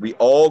period. We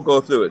all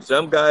go through it.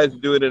 Some guys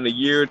do it in a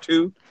year or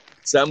two.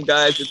 Some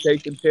guys it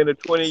takes them 10 or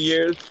 20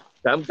 years.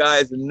 Some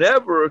guys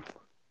never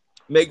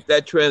make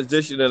that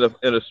transition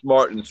in a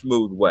smart and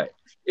smooth way.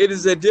 It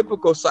is a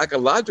difficult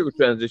psychological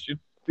transition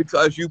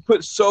because you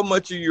put so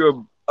much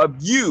of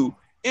you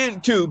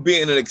into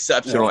being an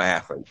exceptional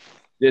athlete.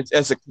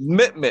 It's a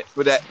commitment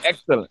for that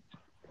excellence.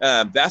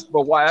 That's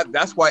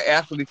why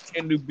athletes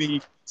tend to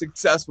be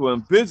successful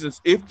in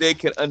business if they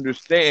can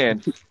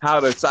understand how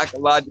to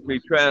psychologically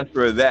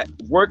transfer that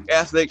work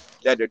ethic,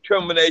 that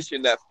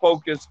determination, that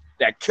focus,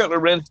 that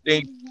killer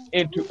instinct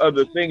into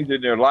other things in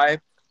their life,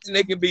 and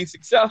they can be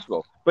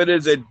successful. But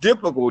it's a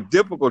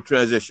difficult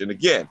transition.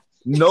 Again,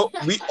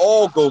 we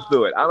all go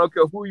through it. I don't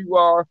care who you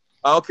are.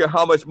 I don't care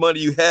how much money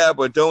you have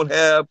or don't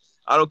have.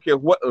 I don't care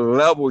what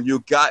level you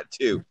got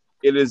to.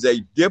 It is a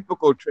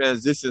difficult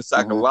transition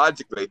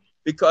psychologically.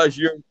 Because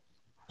your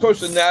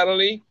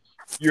personality,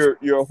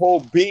 your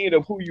whole being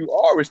of who you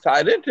are is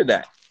tied into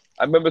that.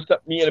 I remember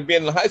being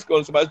in high school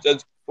and somebody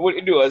says, "What do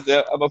you do?" I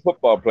said, "I'm a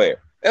football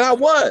player." And I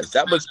was.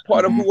 That was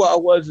part of who I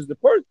was as a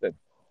person.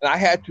 And I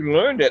had to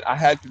learn that I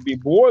had to be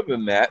more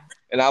than that.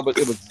 And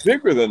it was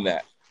bigger than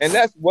that. And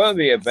that's one of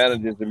the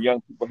advantages that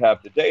young people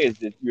have today is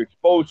that you're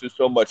exposed to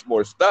so much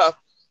more stuff.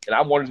 And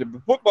I wanted to be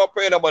a football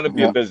player and I wanted to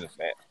be a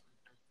businessman.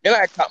 And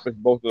I accomplished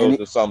both of those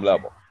at some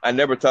level. I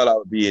never thought I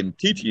would be in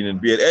teaching and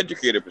be an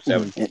educator for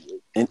 17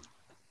 years.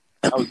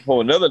 That was a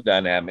whole other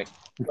dynamic.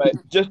 But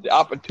just the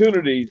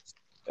opportunities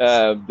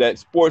that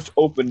sports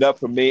opened up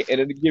for me, and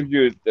it gives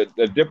you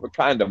a different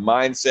kind of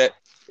mindset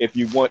if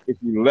you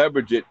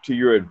leverage it to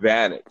your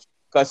advantage.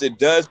 Because it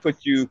does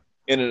put you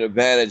in an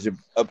advantage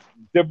of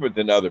different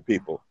than other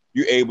people.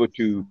 You're able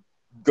to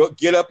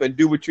get up and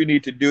do what you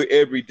need to do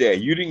every day.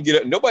 You didn't get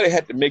up. Nobody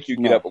had to make you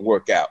get up and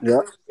work out. Yeah.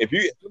 If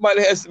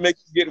somebody has to make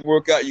you get and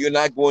work out, you're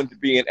not going to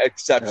be an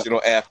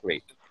exceptional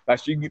athlete.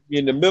 Because you get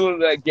in the middle of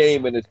that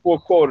game and it's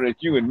fourth quarter,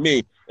 it's you and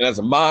me, and it's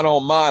a mano.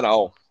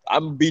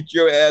 I'm going to beat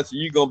your ass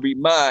and you're going to beat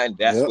mine.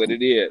 That's what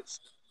it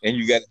is. And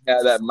you got to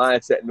have that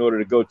mindset in order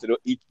to go to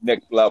each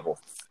next level.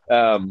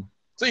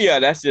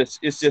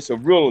 It's just a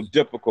real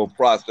difficult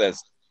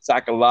process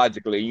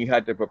psychologically. You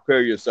have to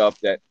prepare yourself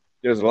that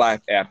there's life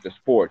after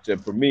sports.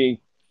 And for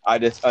me, I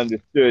just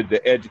understood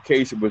that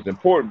education was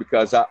important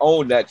because I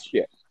own that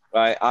shit.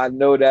 Right? I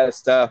know that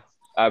stuff.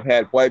 I've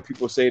had white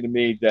people say to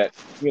me that,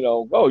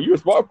 "Oh, you're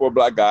smart for a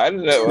black guy." I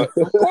didn't know.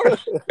 Of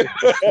course.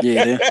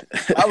 Yeah.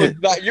 That was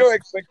not your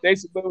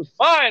expectation, but it was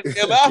mine.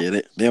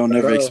 Yeah, they don't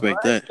never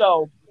expect that.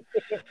 So,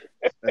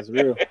 that's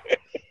real.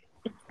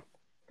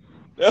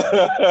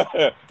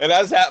 And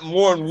that's happened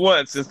more than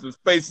once in some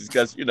spaces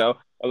because,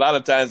 a lot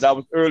of times I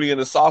was early in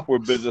the software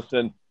business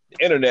and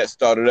the internet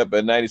started up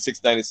in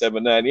 96,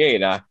 97,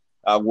 98.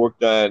 I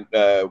worked on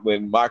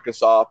when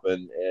Microsoft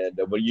and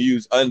when you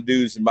use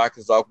undos in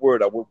Microsoft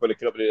Word, I worked for the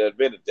company that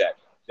invented that.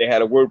 They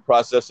had a word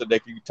processor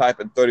that you could type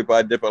in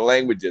 35 different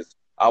languages.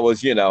 I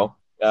was, in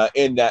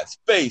that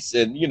space,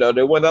 and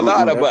there weren't a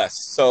lot of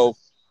us. So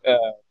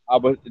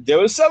there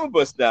were some of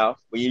us now.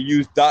 When you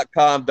use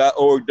 .com,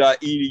 .org,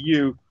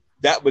 .edu,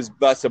 that was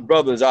by some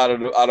brothers out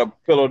of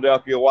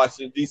Philadelphia,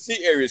 Washington,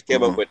 D.C. areas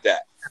came up with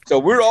that. So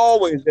we're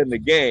always in the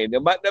game. There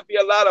might not be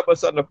a lot of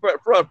us on the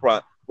front,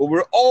 but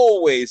we're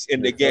always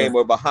in the game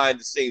or behind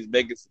the scenes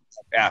making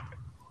stuff happen.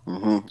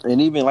 Mm-hmm.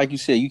 And even like you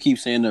said, you keep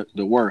saying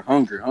the word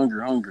hunger.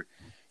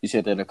 You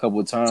said that a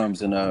couple of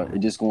times,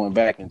 and just going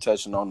back and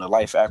touching on the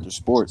life after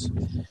sports.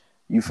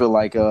 you feel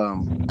like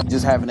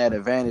just having that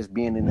advantage,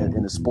 being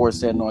in the sports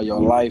setting all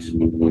your life,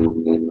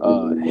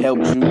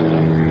 helps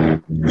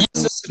you? Yes,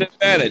 it's an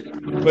advantage,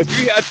 but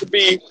you have to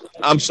be.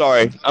 I'm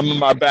sorry, I'm in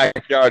my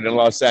backyard in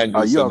Los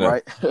Angeles. Are you all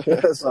right?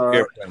 That's all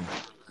right.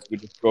 We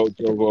just drove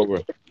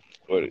over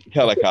with a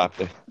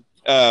helicopter.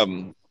 Yeah,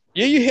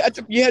 you had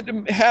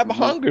to have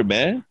hunger,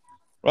 man.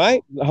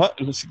 Right?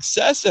 The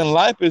success in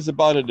life is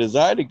about a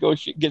desire to go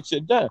get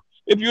shit done.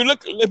 If you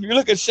look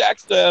at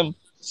Shaq's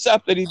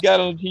stuff that he's got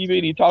on TV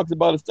and he talks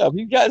about his stuff,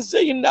 he's got $1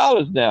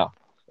 zillion now,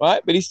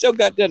 right? But he still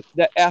got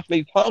that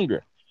athlete's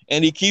hunger,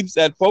 and he keeps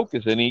that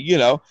focus. And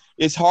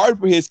it's hard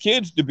for his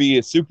kids to be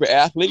a super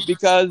athlete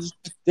because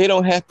they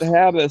don't have to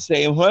have that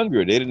same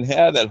hunger. They didn't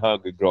have that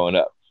hunger growing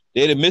up.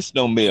 They didn't miss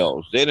no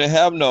meals. They didn't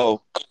have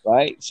no,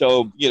 right?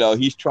 So,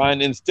 he's trying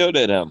to instill it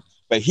in them,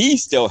 but he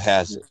still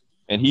has it.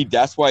 And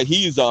that's why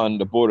he's on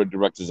the board of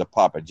directors of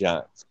Papa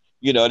John's.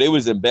 They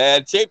was in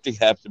bad shape to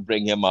have to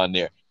bring him on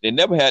there. They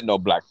never had no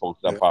black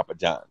folks on Papa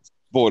John's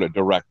board of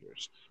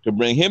directors to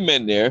bring him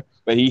in there.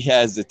 But he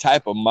has the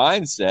type of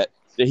mindset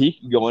that he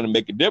can go in and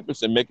make a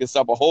difference and make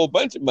himself a whole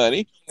bunch of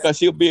money because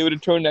he'll be able to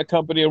turn that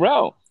company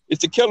around.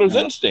 It's the killer's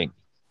instinct.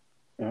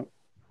 Yeah.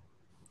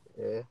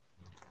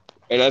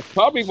 And that's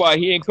probably why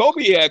he and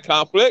Kobe had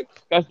conflict,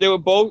 because they were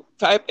both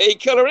type A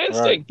killer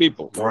instinct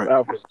people.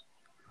 Right.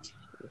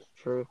 It's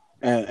true.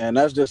 And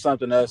that's just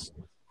something that's,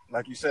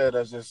 like you said,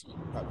 that's just,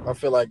 I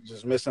feel like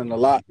just missing a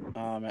lot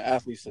in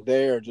athletes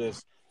today, or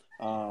just,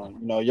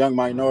 young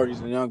minorities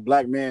and young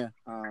black men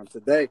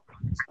today.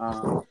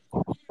 But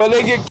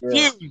they get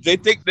confused. Yeah. They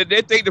think the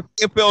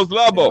NFL's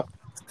level.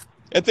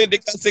 They think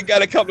they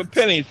got a couple of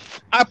pennies.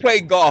 I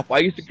played golf. I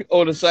used to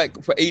own a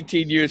site for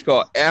 18 years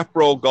called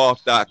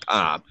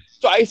AfroGolf.com.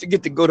 So I used to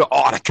get to go to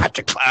all the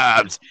country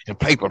clubs and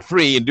play for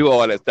free and do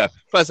all that stuff.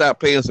 Plus, I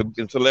play in some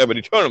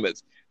celebrity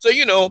tournaments. So,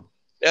 you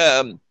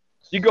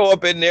go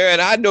up in there, and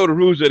I know the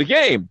rules of the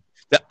game.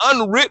 The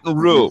unwritten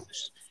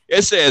rules.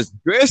 It says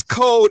dress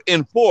code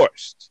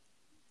enforced.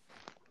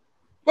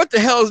 What the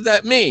hell does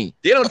that mean?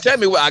 They don't tell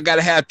me, well, I got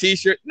to have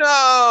T-shirt.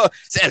 No, it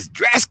says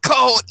dress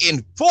code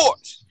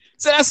enforced.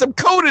 So that's some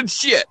coded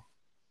shit.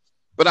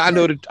 But I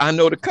know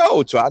the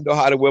code, so I know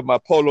how to wear my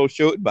polo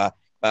shirt,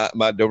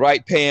 the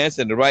right pants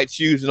and the right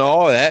shoes and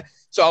all that.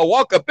 So I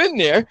walk up in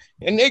there,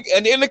 and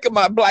they look at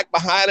my black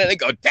behind, and they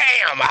go,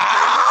 "Damn!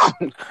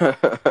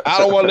 I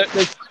don't want to let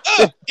this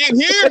in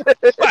here."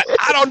 But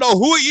I don't know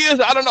who he is.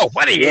 I don't know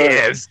what he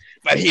is.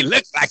 But he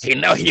looks like he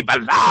know he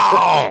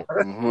belongs.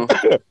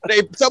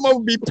 Mm-hmm. Some of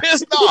them be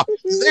pissed off.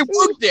 They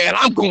work there, and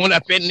I'm going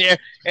up in there,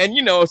 and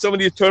some of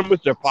these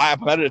tournaments are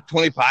 $500,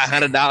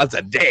 $2,500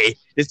 a day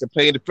just to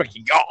play the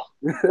freaking golf.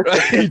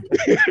 Right?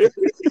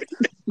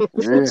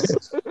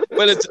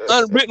 But it's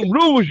unwritten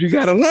rules you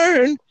got to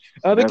learn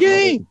of the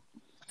game,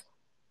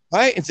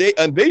 right?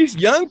 And these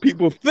young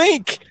people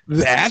think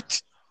that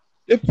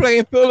they're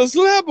playing field is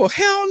level.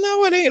 Hell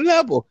no, it ain't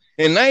level.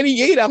 In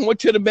 '98, I went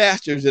to the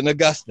Masters in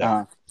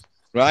Augusta.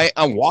 Right,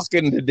 I'm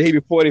walking the day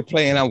before they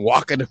play, and I'm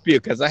walking the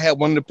field because I had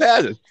one of the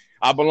passes.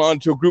 I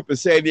belonged to a group in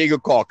San Diego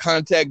called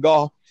Contact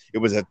Golf. It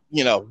was a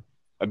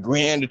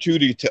grand or two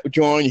to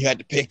join. You had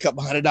to pay a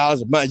couple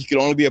 $100 a month. You could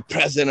only be a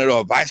president or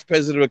a vice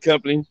president of a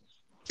company,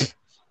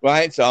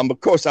 right? So I'm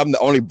the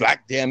only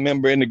black damn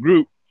member in the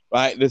group.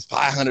 Right, there's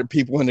 500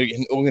 people in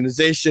the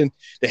organization.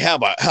 They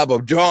have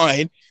a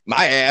drawing.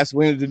 My ass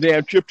went the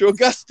damn trip to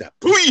Augusta.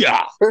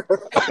 Booyah!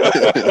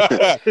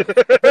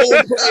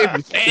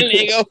 San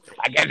Diego,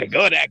 I got to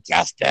go to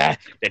Augusta.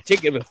 The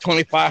ticket was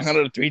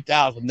 $2,500 to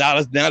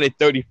 $3,000. Now they're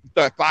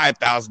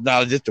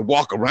 $35,000 just to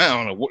walk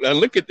around and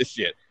look at the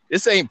shit.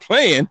 This ain't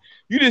playing.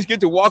 You just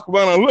get to walk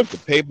around and look to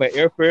pay my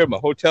airfare, my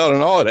hotel,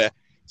 and all that.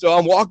 So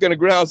I'm walking the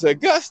grounds to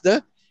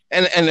Augusta.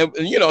 And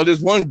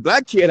there's one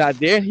black kid out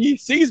there. He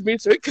sees me,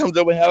 so he comes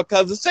over and have a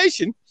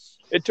conversation.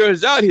 It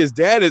turns out his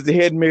dad is the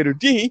head maitre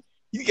d'.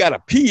 He got a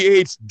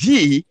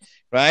PhD,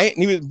 right?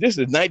 And this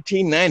is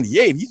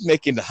 1998. He's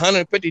making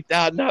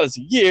 $150,000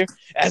 a year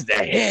as the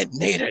head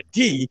maitre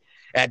d'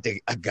 at the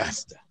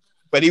Augusta.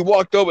 But he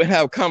walked over and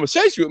had a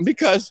conversation with him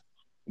because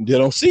they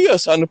don't see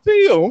us on the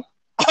field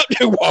out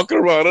there walking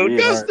around in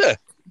Augusta. Right.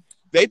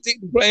 They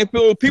think the playing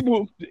field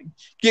people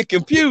get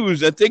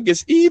confused. I think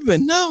it's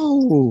even.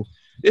 No.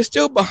 They're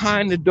still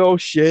behind the door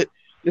shit.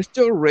 They're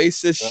still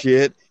racist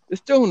shit. They're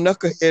still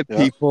knucklehead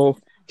people.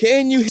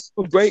 Can you have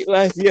a great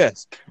life?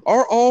 Yes.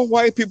 Are all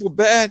white people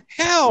bad?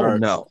 Hell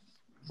no.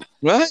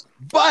 Right?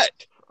 But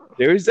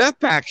there is that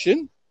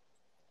faction.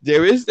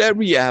 There is that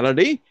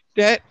reality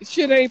that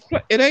shit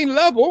ain't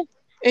level,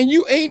 and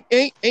you ain't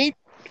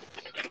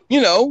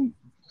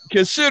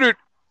considered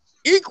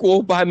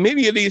equal by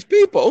many of these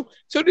people.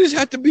 So they just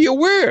have to be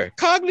aware,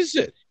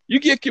 cognizant. You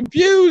get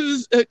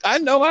confused. I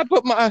know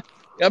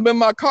I'm in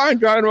my car and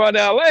driving around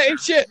LA.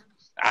 Shit,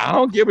 I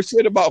don't give a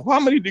shit about how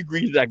many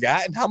degrees I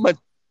got and how much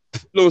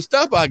little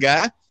stuff I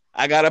got.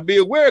 I gotta be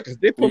aware because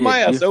they put my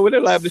ass over there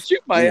liable to shoot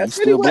my ass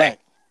anyway.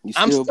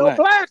 I'm still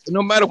black,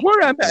 no matter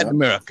where I'm at in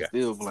America.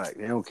 Still black.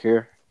 They don't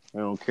care. They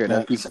don't care.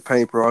 That piece of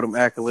paper, all them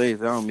accolades,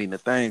 I don't mean a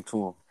thing to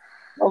them.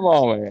 Come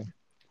on, man.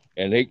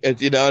 And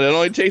it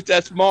only takes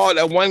that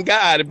one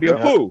guy to be a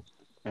fool.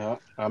 Yeah,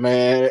 I mean,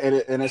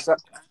 and it's not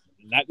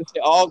to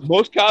say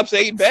most cops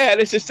ain't bad.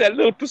 It's just that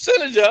little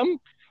percentage of them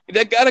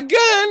that got a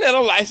gun and a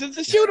license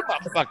to shoot a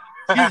motherfucker.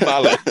 Excuse my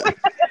language.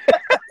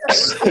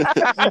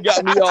 You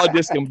got me all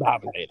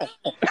discombobulated.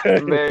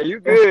 Man, you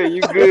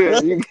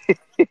good.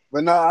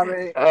 But no, I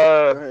mean,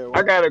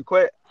 I got a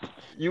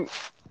question.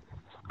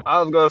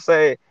 I was gonna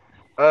say,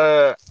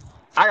 I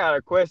got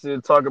a question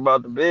to talk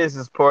about the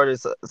business part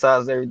of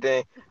size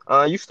everything.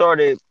 You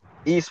started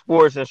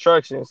esports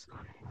instructions.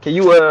 Can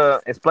you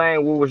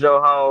explain what was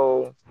your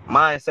whole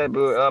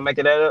mindset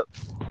making that up?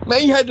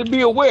 Man, you had to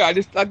be aware. I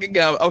was talking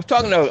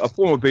to a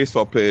former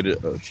baseball player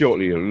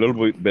shortly, a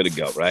little bit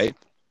ago, right?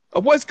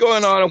 Of what's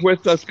going on and where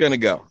stuff's going to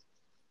go.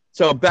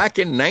 So back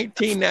in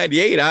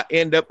 1998, I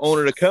ended up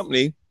owning a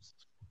company.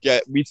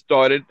 We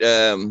started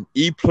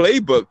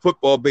ePlaybook,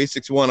 Football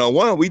Basics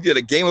 101. We did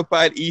a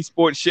gamified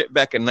esports shit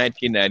back in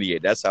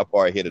 1998. That's how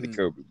far ahead of the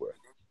curve we were.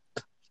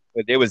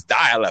 But it was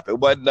dial-up. It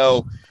wasn't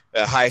no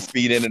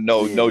high-speed internet,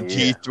 no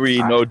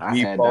G3, no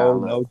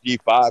G4, no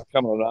G5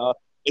 coming around.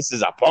 This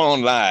is a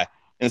phone line.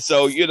 And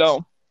so, you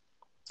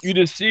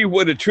just see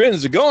where the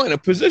trends are going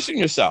and position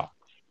yourself,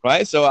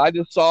 right? So I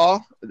just saw,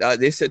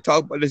 they said,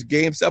 talk about this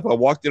game stuff. I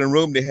walked in a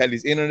room, they had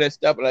this internet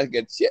stuff, and I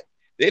get shit.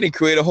 They didn't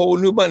create a whole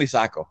new money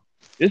cycle.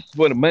 This is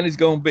where the money's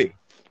going to be.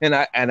 And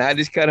I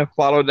just kind of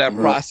followed that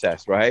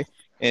process, right?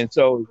 And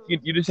so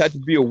you just have to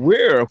be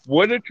aware of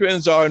what the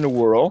trends are in the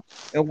world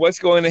and what's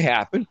going to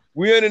happen.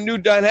 We're in a new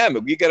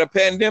dynamic. We got a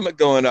pandemic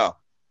going on.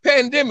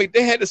 Pandemic,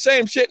 they had the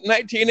same shit in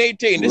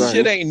 1918. This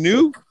shit ain't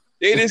new.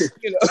 They just,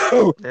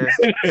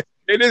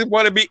 they just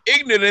want to be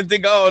ignorant and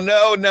think, oh,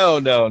 no.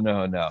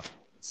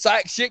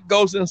 Shit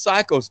goes in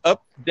cycles,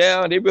 up,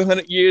 down. Every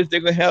 100 years, they're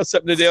going to have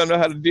something that they don't know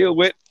how to deal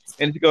with.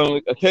 And it's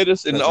going to hit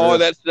us and all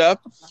that stuff.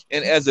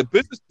 And as a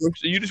business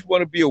person, you just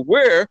want to be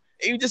aware,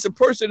 and you're just a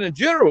person in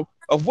general,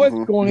 of what's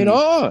going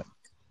on.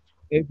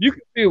 If you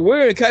can be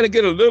aware and kind of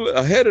get a little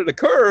ahead of the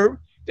curve,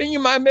 then you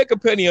might make a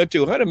penny or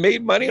two. I done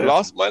made money,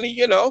 lost money,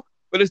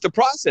 but it's the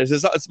process.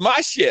 It's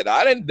my shit.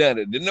 I done done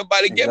it. Didn't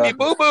nobody give me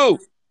boo-boo.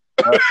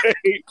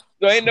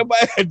 So ain't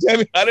nobody tell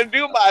me how to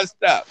do my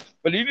stuff.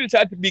 But you just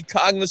have to be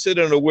cognizant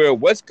and aware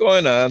of what's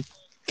going on.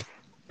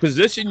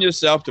 Position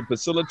yourself to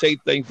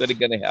facilitate things that are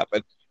going to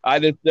happen. I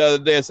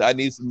just I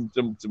need some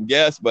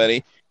gas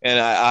money, and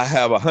I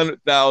have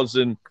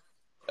 100,000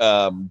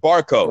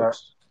 barcodes,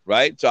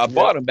 right? So I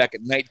bought them back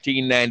in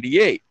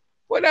 1998.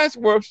 Well, that's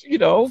worth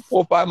 4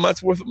 or 5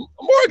 months worth of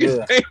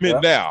mortgage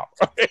payment now,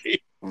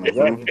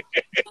 right?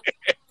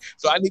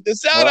 So I need to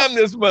sell them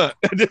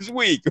this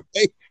week,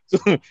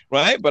 right?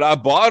 Right? But I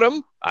bought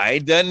them. I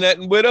ain't done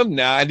nothing with them.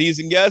 Now I need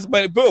some gas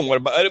money. Boom. One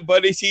of my other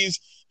buddies,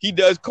 he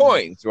does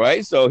coins,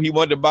 right? So he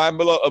wanted to buy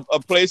a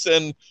place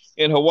in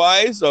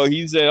Hawaii. So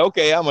he said,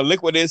 okay, I'm going to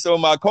liquidate some of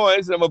my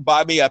coins. And I'm going to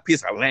buy me a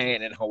piece of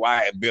land in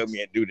Hawaii and build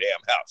me a new damn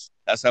house.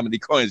 That's how many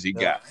coins he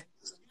got,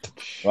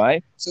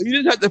 right? So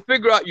you just have to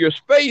figure out your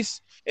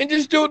space and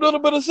just do a little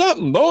bit of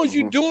something. As long as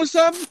you're doing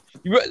something,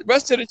 the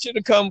rest of the shit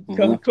will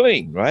come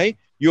clean, right?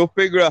 You'll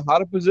figure out how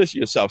to position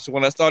yourself. So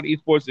when I started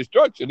esports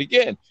instruction,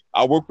 again,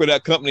 I worked with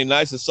that company,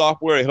 Nice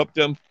Software. I helped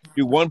them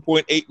do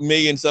 $1.8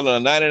 million selling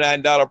a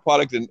 $99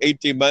 product in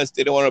 18 months.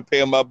 They didn't want to pay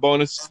them my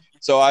bonus.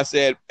 So I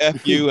said,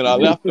 F you, and I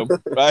left them,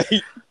 right?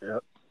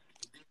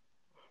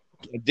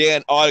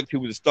 Dan Audick, who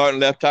was the starting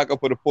left tackle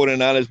for the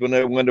 49ers when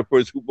they won the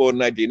first Super Bowl in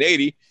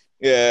 1980,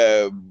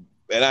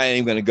 and I ain't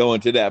even going to go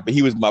into that, but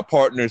he was my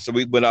partner, so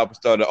we went out and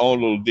started our own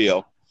little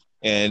deal,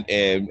 and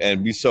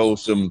we sold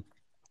some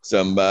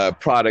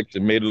products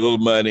and made a little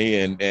money,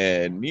 and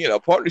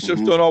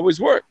partnerships don't always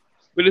work,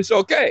 but it's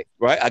okay,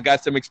 right? I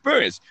got some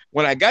experience.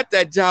 When I got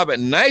that job at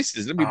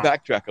Nice's, let me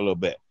backtrack a little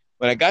bit.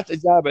 When I got the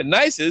job at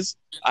Nice's,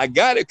 I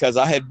got it because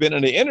I had been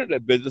in the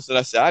internet business, and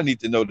I said, I need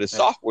to know this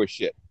software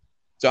shit.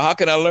 So how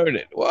can I learn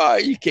it? Well,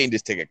 you can't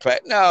just take a class.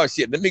 No,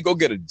 shit, let me go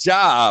get a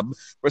job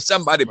where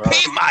somebody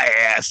pay my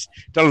ass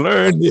to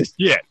learn this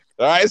shit.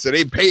 All right, so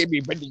they paid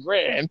me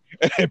 $50,000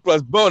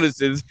 plus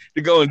bonuses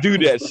to go and do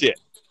that shit.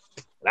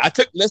 And I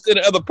took less than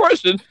the other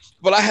person,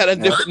 but I had a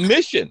different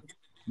mission.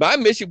 My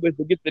mission was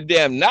to get the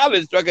damn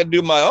knowledge so I could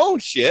do my own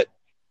shit,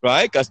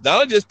 right? Because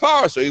knowledge is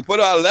power. So you put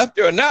it on left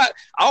or not,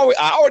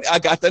 I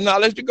got the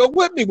knowledge to go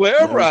with me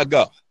wherever I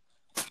go,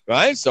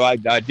 right? So I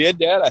did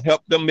that. I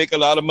helped them make a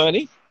lot of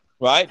money,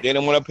 right? They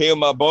didn't want to pay them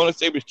my bonus.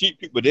 They was cheap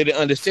people. They didn't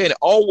understand. It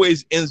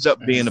always ends up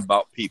being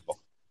about people,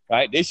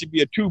 right? They should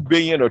be a $2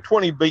 billion or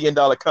 $20 billion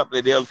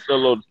company. They're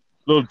still a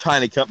little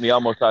tiny company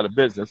almost out of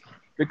business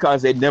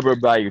because they never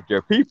valued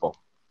their people.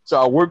 So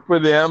I worked for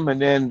them,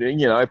 and then,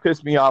 it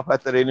pissed me off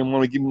after they didn't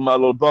want to give me my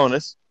little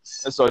bonus.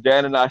 And so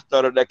Dan and I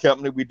started that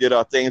company. We did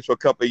our things for a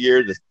couple of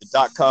years.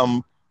 The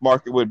 .com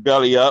market went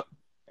belly up,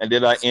 and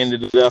then I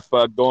ended up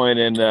going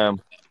and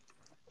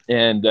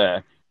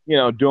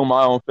doing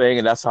my own thing,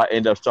 and that's how I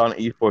ended up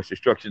starting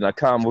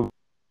esportsinstruction.com.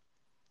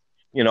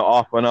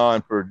 Off and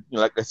on for,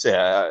 like I said,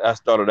 I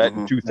started that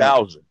in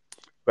 2000.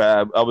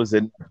 I was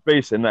in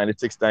space in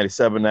 96,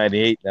 97,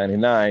 98,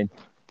 99.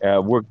 I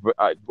worked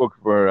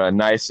for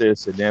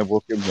Nisus, and then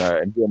working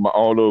and doing my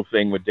own little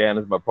thing with Dan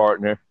as my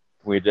partner.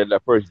 We did our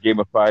first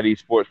gamified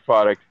esports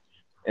product,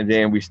 and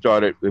then we've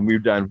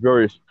done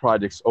various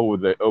projects over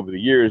the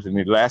years. And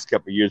the last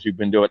couple of years, we've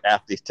been doing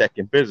athletes, tech,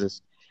 and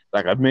business,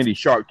 like a mini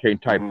Shark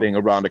Tank type thing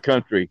around the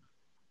country,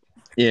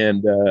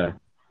 and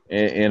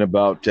in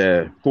about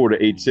 4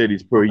 to 8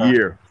 cities per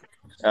year.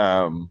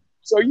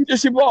 So you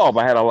just evolve.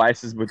 I had a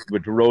license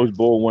with the Rose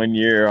Bowl one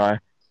year.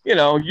 You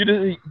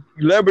just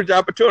leverage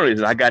opportunities.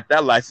 And I got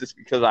that license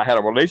because I had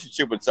a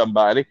relationship with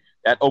somebody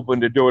that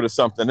opened the door to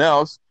something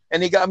else.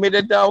 And he got me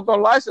that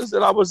doggone license,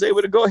 and I was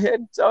able to go ahead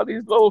and sell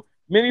these little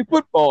mini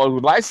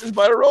footballs licensed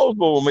by the Rose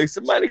Bowl, make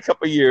some money a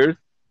couple of years,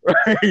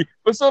 right?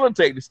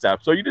 Facilitate the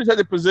stuff. So you just have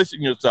to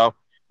position yourself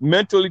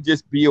mentally,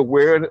 just be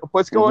aware of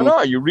what's going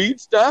on. You read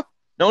stuff.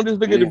 Don't just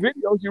look at the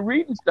videos. You're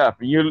reading stuff,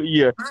 and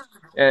you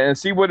and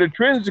see where the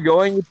trends are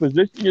going. You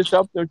position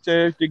yourself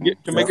to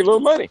make a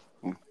little money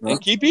and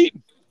keep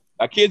eating.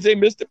 Our kids ain't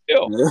missed a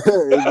pill.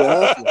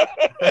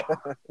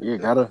 Yeah,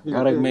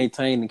 gotta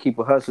maintain and keep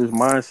a hustler's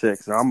mindset.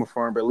 So I'm a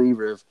firm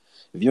believer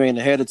if you ain't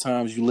ahead of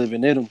times, you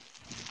living in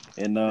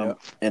them,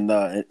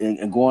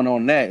 and going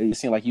on that, it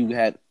seemed like you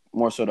had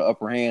more so the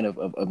upper hand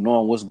of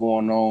knowing what's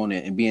going on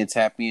and being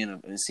tapped in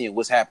and seeing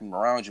what's happening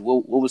around you.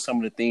 What were some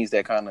of the things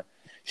that kind of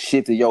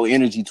shifted your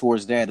energy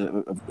towards that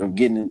of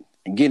getting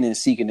and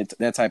seeking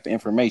that type of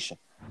information?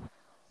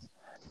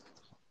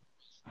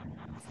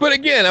 But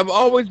again, I've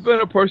always been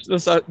a person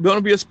that's going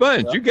to be a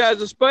sponge. You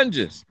guys are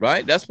sponges,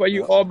 right? That's why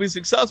you all be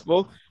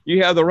successful.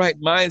 You have the right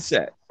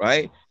mindset,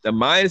 right? The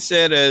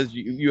mindset is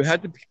you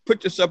have to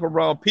put yourself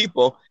around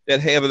people that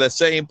have the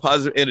same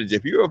positive energy.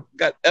 If you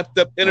got effed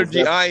up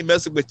energy, I ain't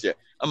messing with you.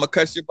 I'm going to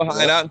cut you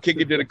behind out and kick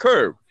you to the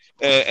curb.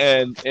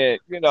 And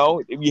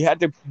you have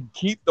to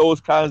keep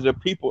those kinds of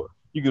people.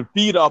 You can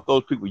feed off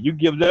those people. You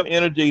give them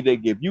energy, they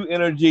give you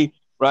energy,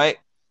 right?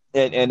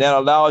 And that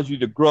allows you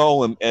to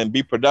grow and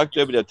be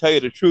productive. And they'll tell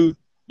you the truth.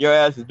 Your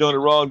ass is doing the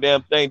wrong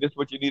damn thing. This is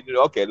what you need to do.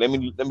 Okay, let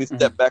me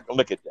step back and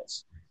look at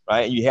this,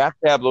 right? And you have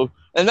to have those.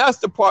 And that's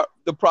the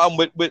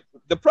problem with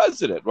the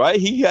president, right?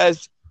 He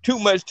has too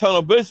much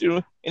tunnel vision,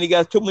 and he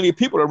got too many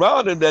people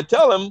around him that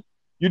tell him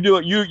they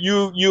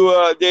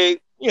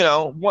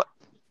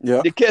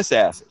kiss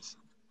asses,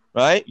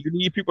 right? You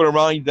need people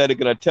around you that are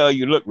going to tell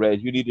you, look,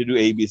 Reg, you need to do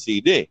A, B,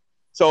 C, D.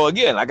 So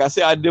again, like I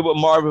said, I deal with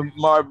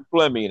Marvin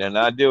Fleming, and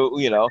I deal,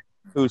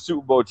 who's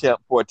Super Bowl champ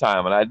 4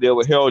 times, and I deal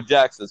with Harold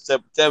Jackson.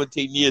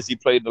 17 years he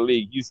played in the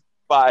league. He's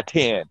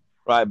 5'10",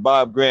 right?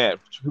 Bob Grant,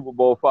 Super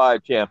Bowl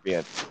 5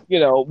 champion.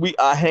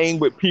 I hang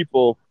with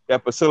people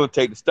that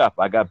facilitate the stuff.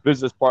 I got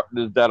business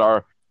partners that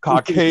are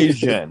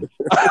Caucasian.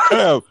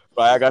 Right?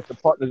 I got the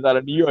partners out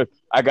of New York.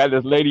 I got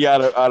this lady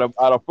out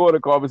of Florida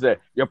called and said,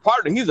 "Your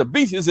partner, he's a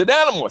beast. He's an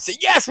animal." I said,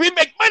 "Yes, we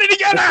make money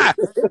together."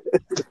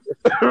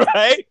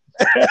 Right?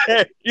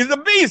 He's a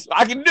beast.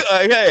 I can do.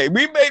 Hey,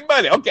 we make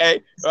money.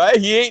 Okay, right?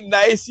 He ain't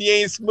nice. He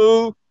ain't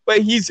smooth,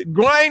 but he's a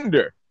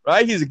grinder.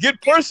 Right? He's a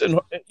good person.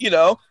 He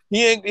don't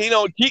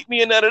cheat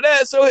me and none of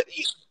that. So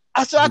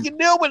I can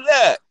deal with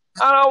that.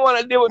 I don't want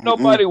to deal with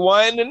nobody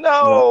whining.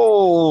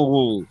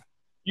 No.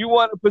 You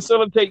want to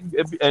facilitate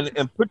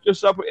and put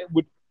yourself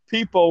with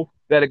people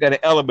that are going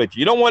to elevate you.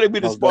 You don't want to be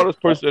the smartest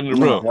person in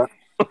the room.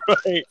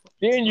 Right?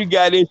 Then you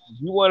got issues.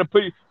 You want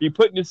to be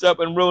putting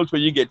yourself in rooms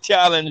where you get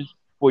challenged,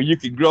 where you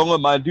can grow.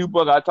 In my new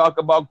book, I talk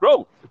about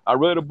growth. I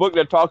read a book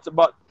that talks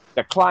about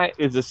the client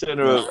is the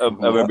center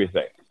of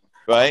everything,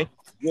 right?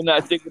 You're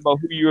not thinking about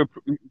who you're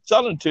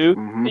selling to,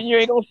 and you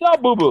ain't going to sell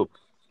boo-boo,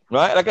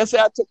 right? Like I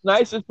said, I took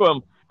Nisus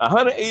from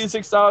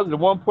 $186 to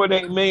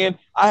 $1.8 million.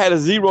 I had a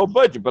zero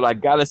budget, but I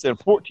got us in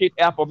 14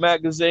 Apple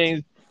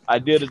magazines. I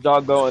did a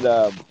doggone.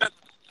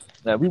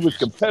 We was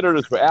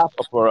competitors for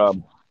Apple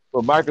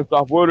for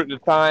Microsoft Word at the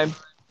time,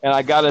 and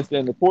I got us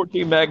in the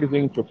 14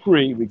 magazines for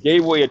free. We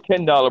gave away a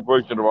 $10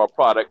 version of our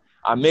product.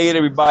 I made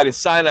everybody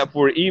sign up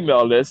for an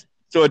email list.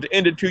 So at the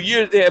end of 2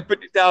 years, they had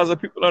 50,000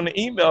 people on the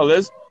email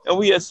list, and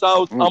we had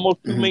sold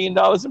almost $2 million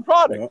in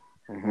product.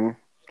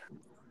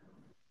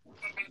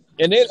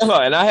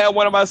 And I had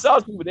one of my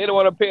salespeople. They didn't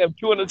want to pay him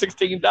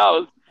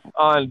 $216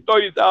 on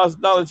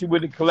 $30,000 he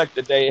wouldn't collect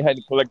a day. He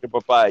hadn't collected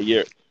for 5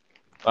 years.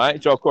 All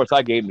right. So of course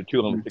I gave him the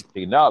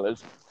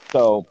 $216.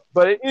 So,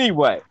 but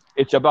anyway,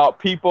 it's about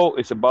people.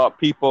 It's about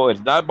people. It's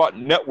not about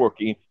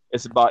networking.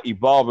 It's about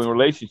evolving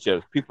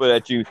relationships. People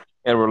that you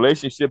in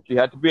relationships, you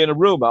have to be in a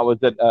room. I was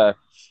at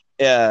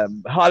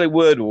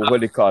Hollywood, or what do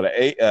they call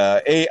it?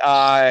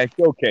 AI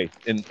Showcase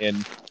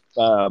in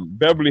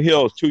Beverly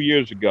Hills 2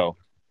 years ago.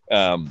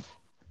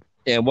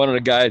 And one of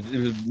the guys, it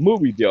was a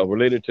movie deal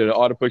related to the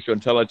artificial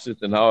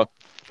intelligence and how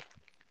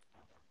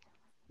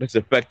it's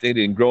affecting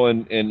and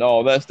growing and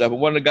all that stuff.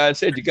 And one of the guys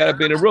said, you got to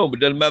be in the room.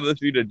 It doesn't matter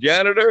if you're the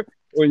janitor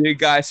or the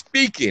guy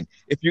speaking.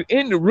 If you're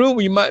in the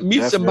room, you might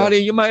meet somebody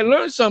and you might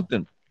learn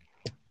something.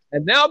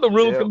 And now the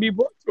room can be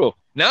virtual.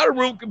 Now the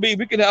room can be,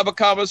 we can have a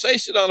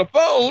conversation on the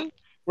phone,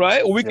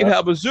 right? Or we can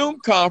have a Zoom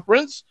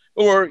conference,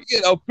 Or,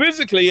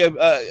 physically,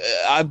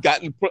 I've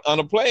gotten on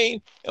a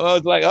plane and I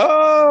was like,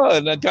 oh,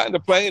 and I got in the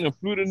plane and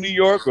flew to New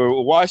York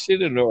or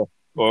Washington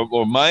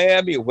or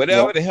Miami or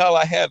whatever the hell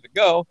I had to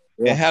go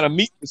and had a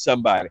meet with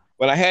somebody.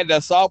 When I had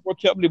that software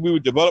company, we were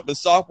developing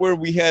software.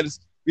 We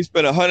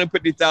spent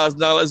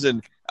 $150,000,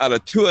 and out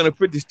of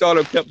 250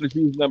 startup companies,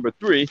 we was number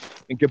 3,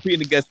 and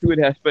competing against 2 that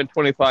had spent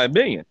 $25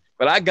 million.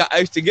 But I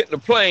used to get in a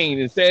plane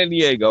in San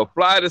Diego,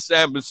 fly to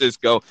San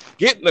Francisco,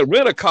 get in the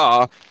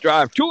rent-a-car,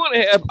 drive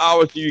 2.5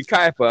 hours to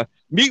Yucaipa,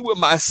 meet with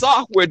my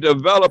software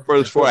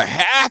developers for a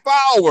half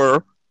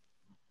hour,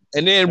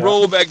 and then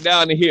roll back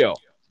down the hill.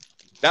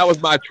 That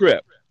was my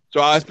trip.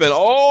 So I spent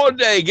all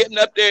day getting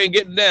up there and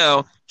getting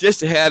down just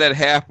to have that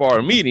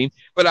half-hour meeting.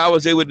 But I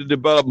was able to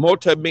develop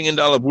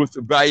multi-million-dollar worth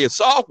of value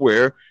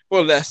software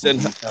for less than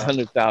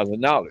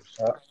 $100,000.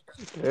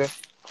 Yeah.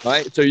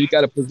 Right? So you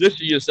got to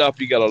position yourself.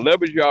 You got to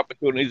leverage your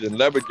opportunities and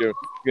leverage your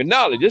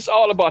knowledge. It's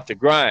all about the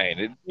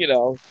grind.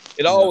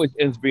 It always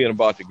ends being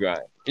about the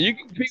grind. And you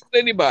can compete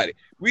with anybody.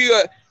 We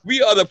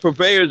are the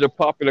purveyors of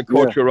popular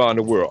culture around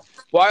the world.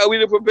 Why are we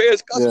the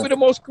purveyors? Because we're the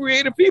most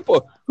creative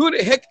people. Who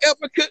the heck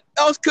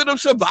else could have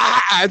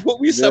survived what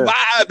we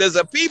survived as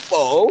a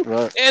people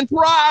and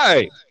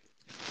thrive?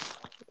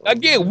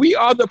 Again, we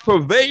are the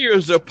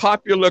purveyors of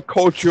popular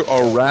culture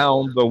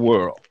around the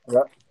world.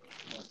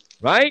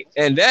 Right?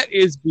 And that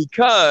is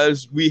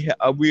because we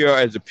are,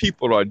 as a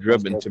people, are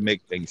driven to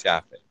make things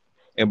happen.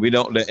 And we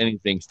don't let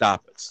anything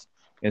stop us.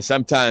 And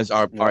sometimes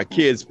our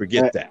kids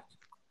forget that.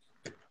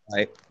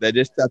 Right? That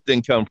this stuff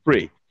didn't come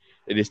free.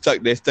 They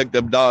stuck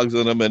them dogs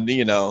on them,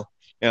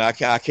 and I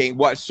can't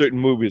watch certain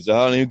movies.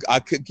 I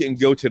couldn't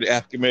go to the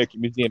African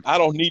American Museum. I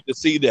don't need to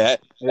see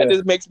that. That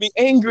just makes me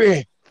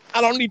angry.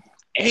 I don't need to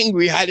be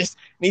angry. I just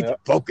need to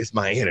focus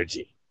my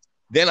energy.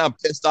 Then I'm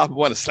pissed off and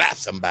want to slap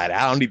somebody.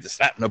 I don't need to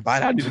slap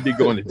nobody. I need to be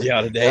going to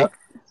jail today.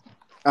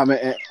 I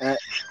mean,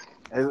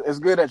 it's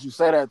good that you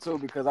say that too,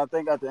 because I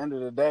think at the end of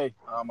the day,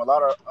 a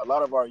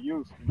lot of our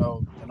youth,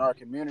 in our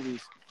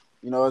communities,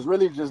 it's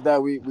really just that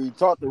we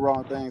taught the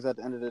wrong things at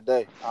the end of the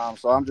day.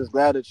 So I'm just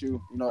glad that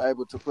you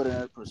able to put it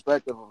in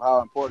perspective of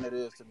how important it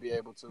is to be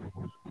able to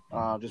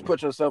just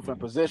put yourself in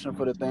position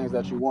for the things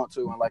that you want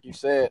to. And like you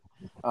said,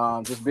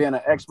 just being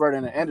an expert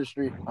in the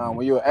industry,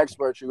 when you're an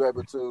expert, you're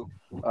able to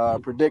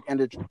predict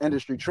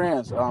industry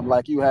trends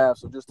like you have.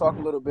 So just talk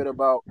a little bit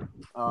about,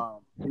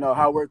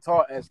 how we're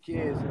taught as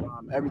kids.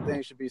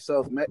 Everything should be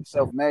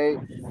self-made,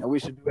 and we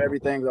should do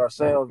everything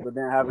ourselves, but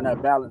then having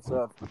that balance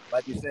of,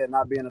 like you said,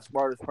 not being the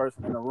smartest person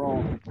in the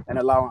room and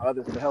allowing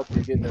others to help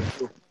you get there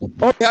too.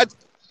 Okay,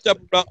 step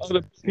around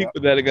other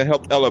people that are going to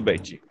help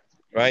elevate you,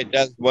 right?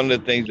 That's one of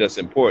the things that's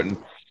important,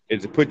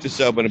 is to put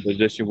yourself in a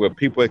position where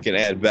people can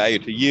add value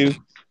to you,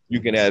 you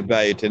can add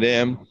value to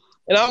them.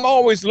 And I'm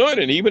always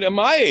learning, even at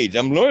my age.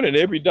 I'm learning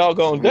every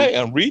doggone day.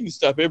 I'm reading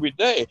stuff every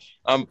day.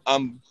 I'm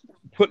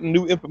putting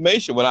new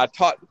information. When I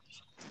taught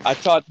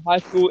high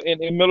school and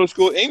middle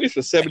school English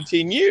for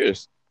 17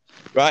 years,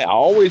 right? I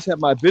always have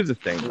my business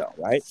thing though,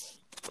 right?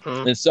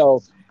 And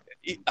so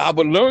I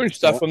would learn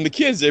stuff from the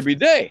kids every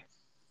day.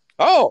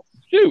 Oh,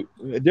 shoot,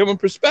 a different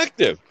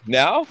perspective.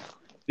 Now,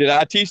 did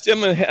I teach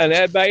them and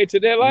add value to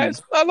their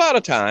lives? A lot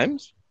of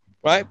times,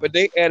 right? But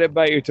they added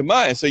value to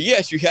mine. So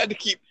yes, you had to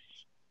keep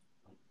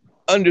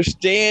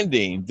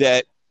understanding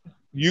that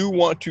you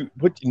want to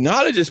put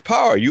knowledge is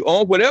power. You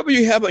own whatever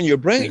you have on your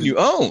brain, you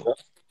own,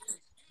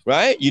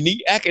 right? You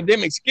need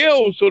academic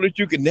skills so that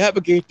you can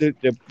navigate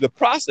the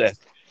process,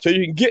 so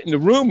you can get in the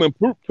room and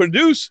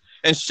produce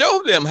and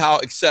show them how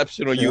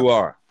exceptional you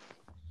are.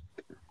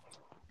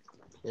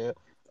 Yeah.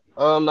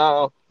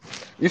 Now,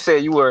 you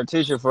said you were a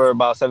teacher for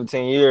about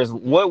 17 years.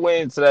 What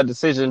went into that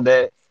decision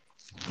that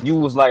you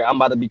was like, I'm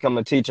about to become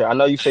a teacher? I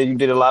know you said you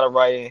did a lot of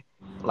writing,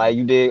 like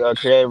you did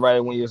creative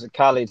writing when you was in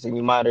college, and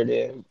you minored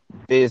in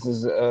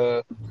business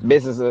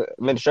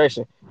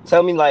administration.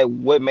 Tell me, like,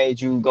 what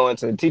made you go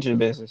into the teaching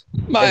business?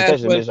 My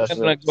ass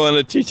went going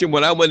to teaching.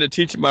 When I went to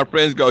teaching, my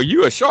friends go,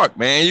 "You a shark,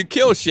 man! You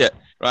kill shit."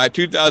 Right?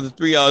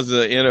 2003, I was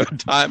in a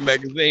Time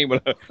magazine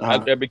when I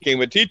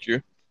became a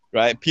teacher.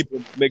 Right?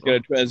 People making a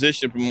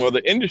transition from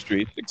other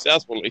industries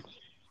successfully,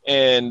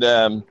 and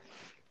I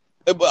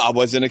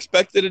wasn't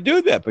expected to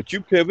do that. But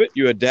you pivot,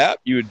 you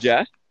adapt, you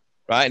adjust.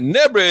 Right?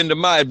 Never in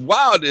my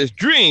wildest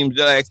dreams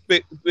did I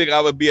expect I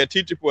would be a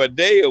teacher for a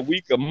day, a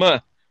week, a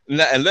month, and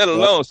let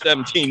alone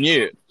 17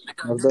 years.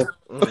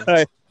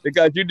 Right?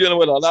 Because you're dealing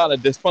with a lot of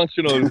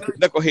dysfunctional,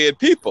 knucklehead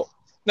people.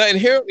 Now,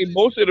 inherently,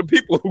 most of the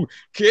people who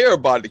care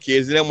about the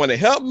kids and then want to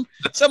help them,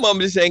 some of them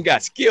just ain't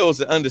got skills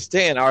to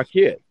understand our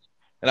kids.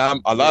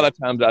 And a lot of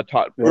times I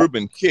taught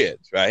urban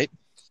kids, right?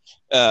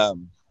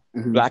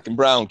 Black and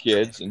brown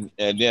kids. And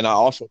then I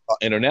also taught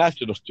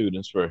international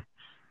students for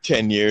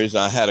 10 years.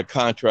 I had a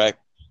contract.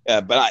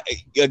 But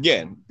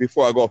again,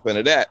 before I go up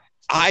into that,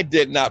 I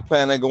did not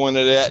plan on going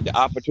into that. The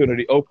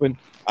opportunity opened.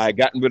 I had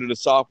gotten rid of the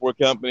software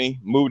company,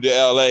 moved to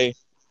LA,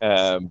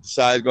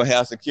 decided going to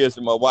have some kids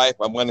with my wife.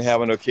 I wasn't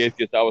having no kids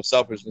because I was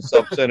selfish and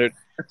self-centered.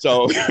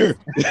 So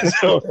that's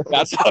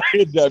how I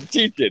ended up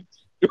teaching.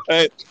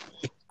 Right?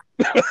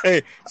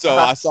 So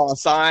I saw a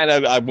sign. I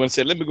went and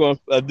said, let me go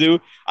do.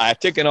 I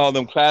had taken all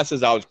them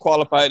classes. I was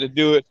qualified to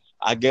do it.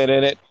 I get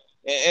in it.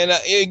 And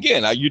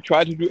again, you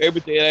try to do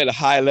everything at a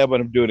high level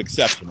and do it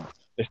exceptional.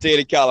 The state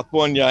of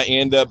California, I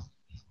end up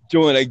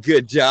doing a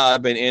good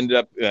job and ended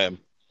up,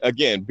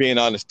 again, being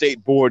on the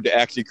state board that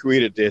actually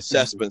created the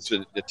assessments for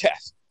the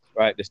test,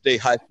 right? The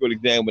state high school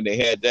exam when they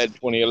had that in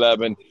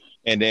 2011,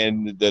 and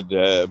then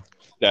the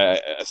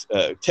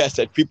test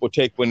that people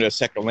take when they're a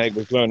second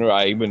language learner.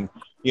 I even,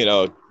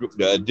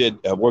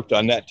 worked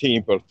on that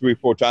team for 3 or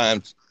 4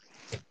 times.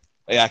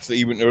 Actually,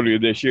 even earlier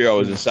this year, I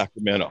was in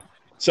Sacramento.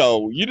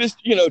 So you just,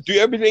 do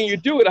everything you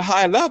do at a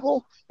high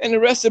level, and the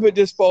rest of it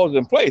just falls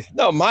in place.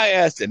 No, my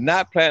ass did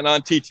not plan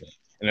on teaching,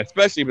 and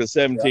especially for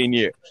 17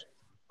 years.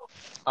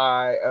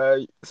 All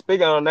right.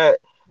 Speaking on that,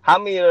 how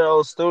many of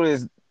those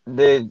students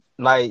did,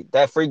 like,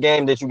 that free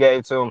game that you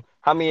gave to them,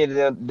 how many of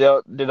them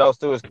did those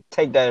students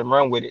take that and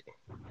run with it?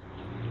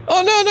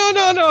 Oh,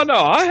 no.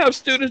 I have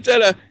students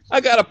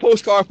I got a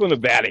postcard from the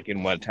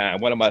Vatican one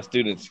time. One of my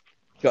students,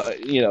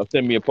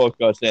 sent me a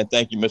postcard saying,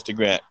 "Thank you, Mr.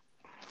 Grant."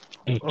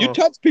 You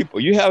touch people.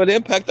 You have an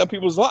impact on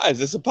people's lives.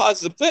 It's a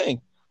positive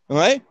thing,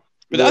 right?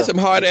 But that's some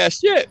hard-ass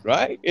shit,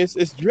 right?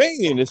 It's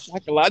draining. It's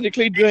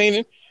psychologically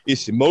draining.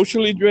 It's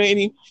emotionally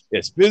draining.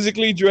 It's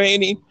physically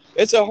draining.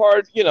 It's a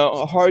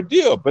hard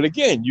deal. But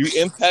again, you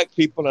impact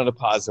people in a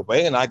positive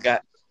way, and I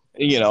got,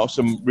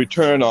 some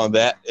return on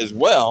that as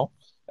well.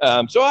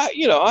 So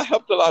I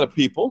helped a lot of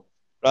people,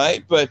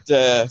 right? But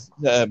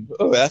I'm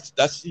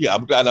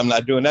glad I'm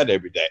not doing that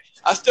every day.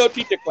 I still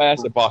teach a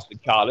class at Boston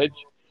College.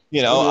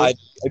 You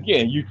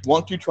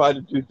want to try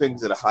to do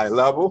things at a high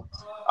level.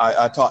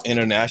 I taught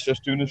international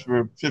students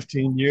for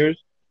 15 years.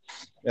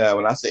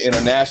 When I say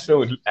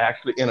international, it's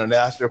actually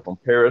international from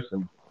Paris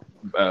and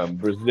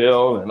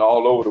Brazil and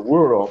all over the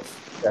world.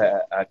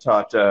 I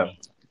taught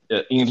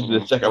English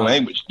as a second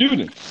language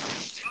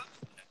students.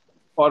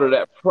 Part of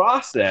that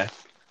process,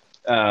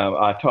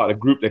 I taught a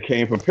group that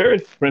came from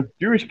Paris, French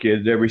Jewish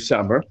kids, every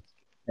summer.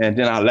 And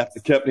then I left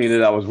the company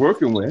that I was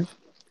working with.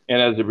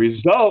 And as a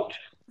result,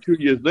 2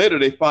 years later,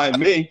 they find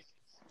me.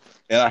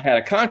 And I had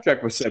a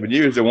contract for 7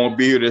 years. I won't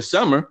be here this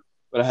summer,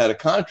 but I had a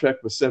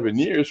contract for 7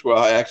 years where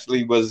I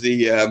actually was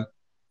they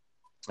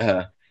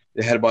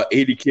had about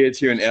 80 kids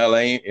here in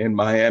LA, in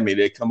Miami.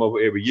 They come over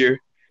every year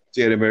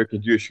to the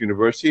American Jewish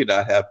University, and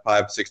I have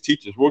 5, 6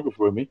 teachers working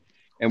for me,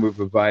 and we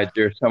provide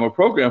their summer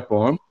program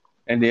for them.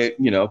 And they,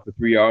 for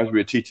 3 hours,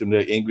 we teach them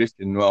their English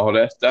and all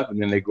that stuff, and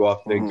then they go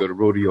off there and go to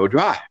Rodeo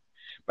Drive.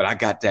 But I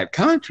got that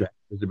contract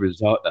as a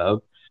result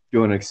of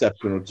doing an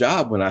exceptional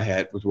job when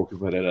I was working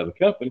for that other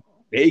company.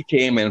 They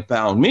came and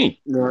found me,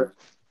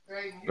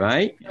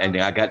 right? And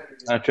then I got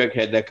the contract,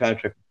 had that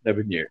contract for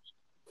 7 years.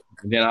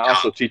 And then I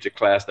also teach a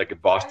class like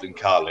at Boston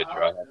College,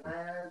 right?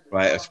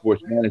 A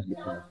sports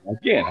management class.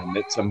 Again, I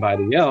met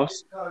somebody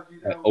else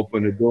that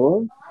opened the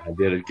door. I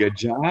did a good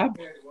job,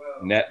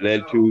 and that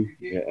led to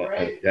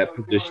that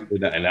position.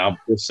 And now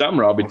this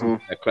summer, I'll be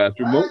teaching that class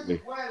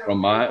remotely from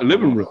my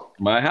living room,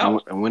 my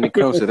house. And when it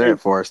comes to that,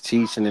 as far as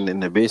teaching and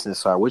in the business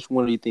side, which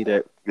one do you think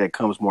that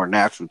comes more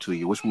natural to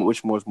you? Which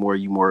one's more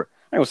you more?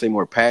 I don't say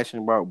more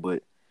passionate about,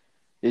 but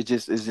it's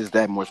just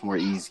that much more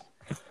easy.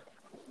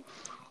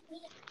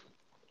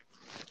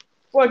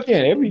 Well,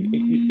 again,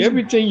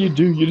 everything you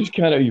do, you just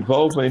kind of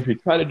evolve. And if you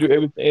try to do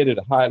everything at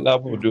a high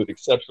level, do it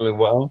exceptionally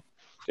well,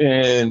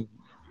 and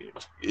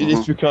it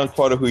just becomes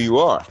part of who you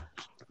are.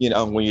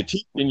 When you're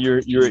teaching,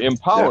 you're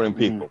empowering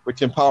people,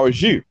 which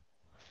empowers you.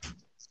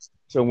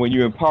 So when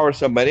you empower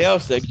somebody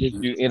else, that gives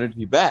you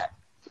energy back.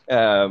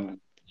 Life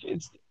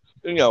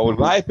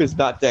is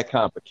not that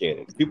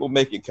complicated. People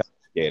make it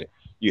complicated.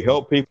 You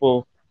help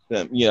people.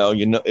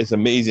 It's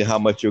amazing how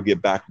much you'll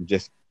get back from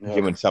just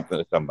giving something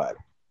to somebody.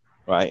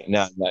 Right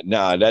now,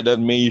 that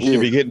doesn't mean you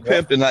should be getting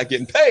pimped and not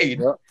getting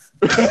paid,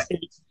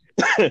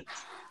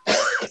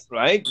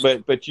 right?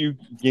 But you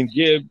can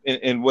give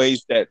in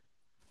ways that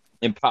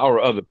empower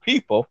other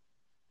people,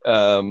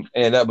 and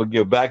that will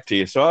give back to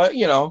you. So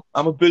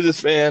I'm a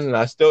businessman, and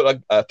I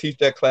teach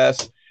that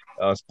class,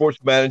 sports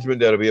management.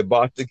 That'll be at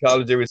Boston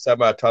College every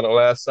summer. I taught it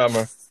last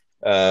summer.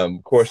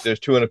 Of course, there's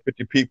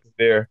 250 people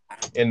there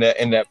in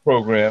that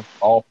program,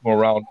 all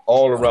around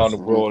the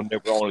world, and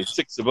there were only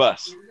 6 of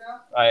us.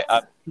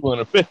 I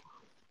 250,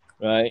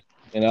 right?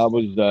 And I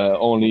was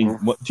only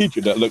one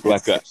teacher that looked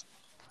like us,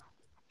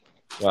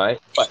 right?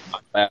 But my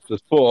class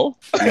was full.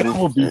 And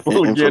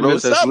for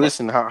those that's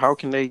listening, how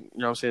can they,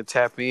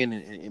 tap in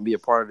and be a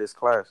part of this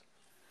class?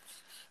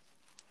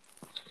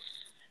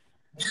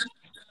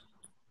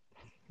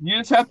 You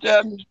just have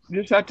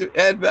to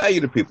add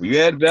value to people. You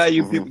add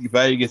value, people, your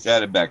value gets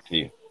added back to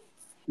you.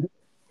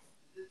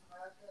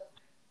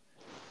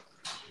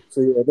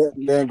 So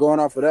then going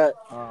off of that,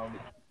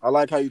 I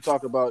like how you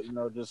talk about,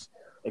 just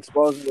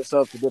exposing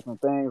yourself to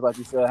different things. Like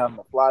you said, having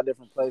to fly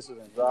different places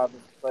and drive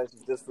different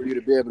places just for you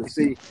to be able to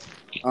see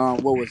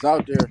what was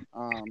out there.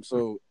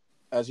 So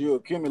as you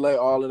accumulate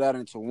all of that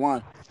into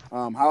one,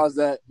 how has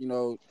that,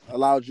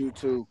 allowed you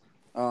to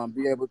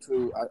be able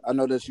to, I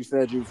know that you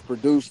said you've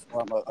produced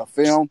a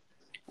film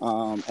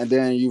And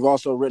then you've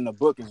also written a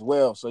book as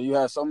well. So you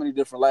have so many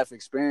different life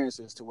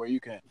experiences to where you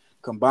can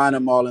combine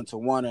them all into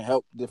one and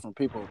help different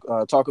people.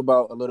 Talk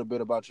about a little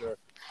bit about your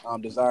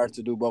desire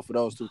to do both of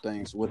those two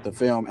things with the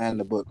film and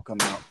the book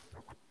coming out.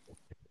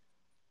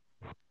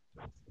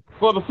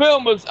 Well, the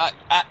film was,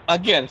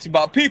 again, it's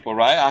about people,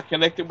 right? I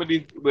connected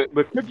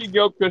with Cookie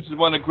Gilchrist is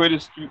one of the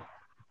greatest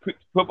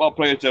football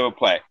players ever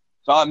played.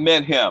 So I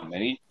met him,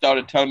 and he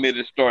started telling me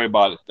this story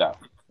about his stuff.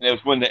 And it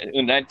was in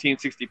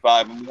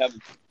 1965, and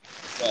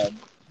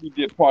we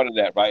did part of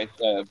that, right?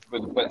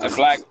 But a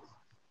black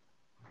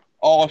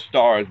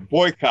All-Stars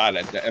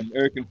boycotted the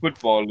American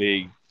Football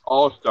League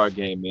All-Star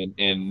game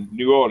in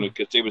New Orleans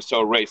because they were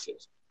so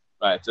racist,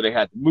 right? So they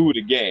had to move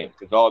the game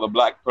because all the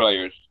black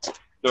players,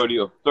 30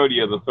 of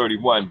the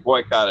 31,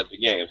 boycotted the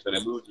game. So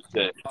they moved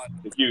it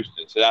to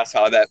Houston. So that's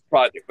how that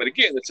project. But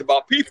again, it's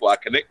about people. I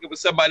connected with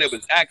somebody that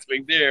was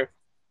actually there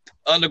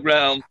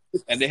underground,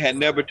 and they had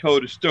never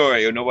told a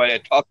story or nobody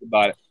had talked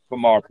about it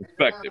from our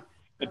perspective.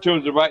 In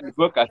terms of writing the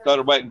book, I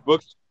started writing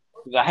books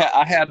because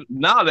I had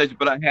knowledge,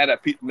 but I had a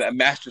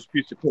master's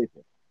piece of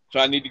paper. So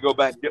I need to go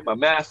back and get my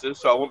master's.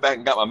 So I went back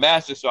and got my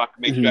master's so I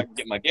could make sure I can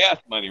get my gas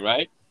money,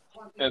 right?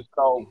 And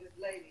so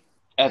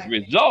as a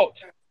result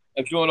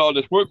of doing all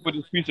this work with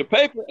this piece of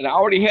paper, and I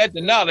already had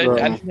the knowledge,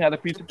 I didn't have a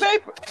piece of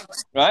paper,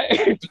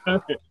 right?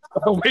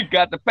 So we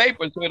got the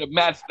paper so it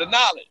matched the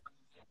knowledge.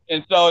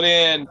 And so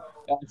then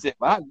I said,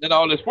 well, I did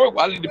all this work.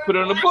 Well, I need to put it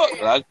in a book.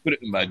 So I just put it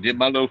in I did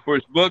my little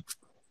first book.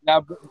 Now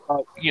I've written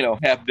about,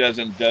 half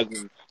dozen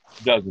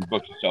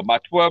books or so. My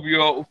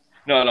 12-year-old,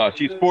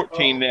 she's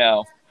 14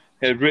 now,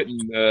 has written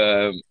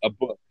a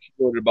book. She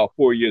wrote it about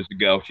 4 years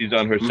ago. She's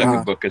on her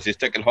second book because she's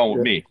taking it home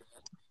with me.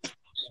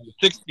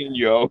 The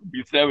 16-year-old will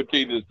be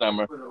 17 this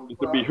summer. This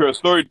will be her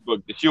third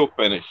book that she'll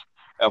finish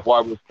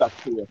while we're stuck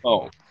here at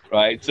home,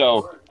 right?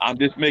 So I'm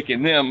just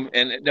making them,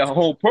 and the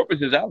whole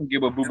purpose is I don't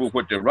give a boo-boo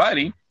what they're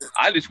writing.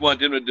 I just want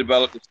them to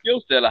develop the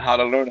skill set of how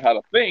to learn how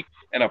to think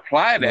and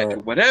apply that to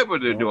whatever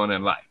they're doing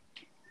in life.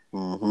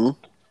 Mm-hmm.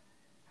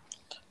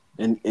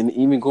 And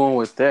even going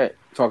with that,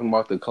 talking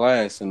about the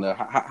class and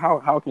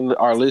how can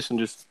our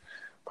listeners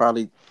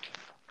probably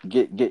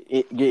get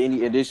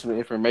any additional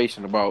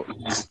information about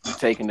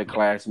taking the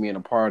class, being a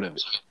part of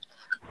it?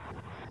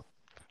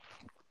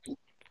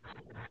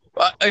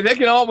 They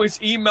can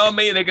always email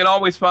me. They can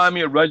always find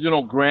me at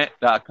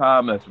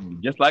ReginaldGrant.com. That's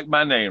just like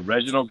my name,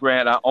 Reginald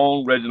Grant. I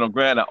own Reginald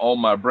Grant. I own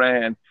my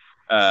brand.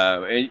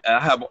 I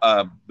have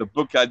the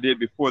book I did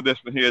before this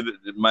one here.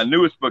 My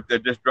newest book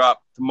that just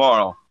dropped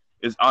tomorrow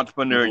is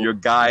Entrepreneur, Your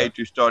Guide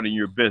to Starting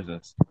Your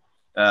Business.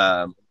 It's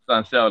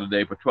on sale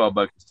today for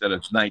 $12 instead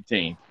of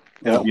 $19.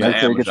 Yeah,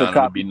 Amazon,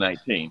 it'll be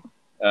 $19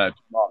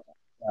 tomorrow.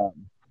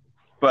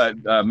 But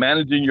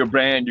managing your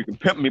brand, you can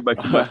pimp me,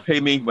 but you must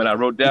pay me. When I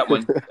wrote that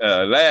one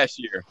last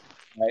year,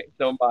 right?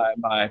 So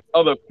my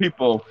other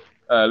people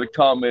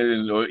call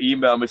me or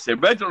email me and say,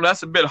 Reginald,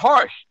 that's a bit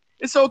harsh.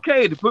 It's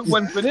okay to put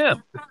one for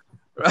them.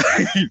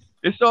 Right?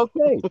 It's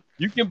okay.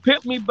 You can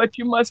pimp me, but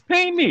you must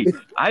pay me.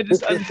 I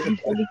just understand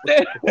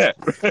that.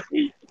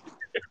 Right?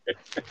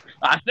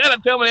 I said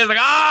it to them, and they're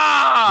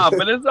like,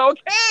 but it's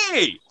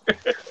okay.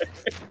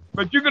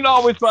 But you can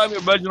always find me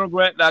at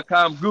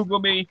ReginaldGrant.com. Google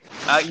me.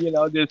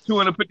 There's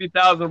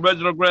 250,000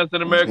 Reginald Grants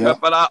in America,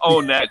 but I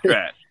own that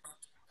trash.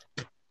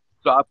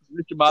 So I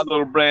position my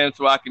little brand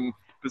so I can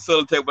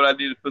facilitate what I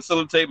need to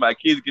facilitate. My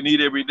kids can eat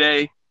every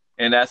day.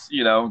 And that's,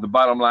 the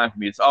bottom line for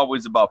me. It's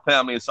always about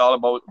family. It's all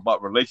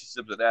about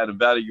relationships that add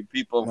value to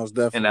people. Most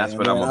definitely. And that's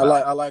what I'm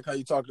about. I like how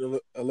you talked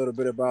a little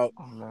bit about,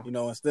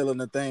 instilling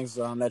the things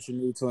that you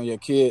need to in your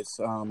kids,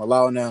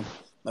 allowing them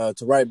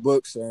to write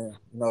books and,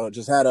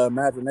 just have the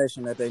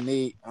imagination that they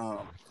need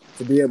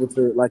to be able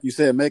to, like you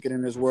said, make it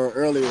in this world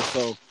earlier.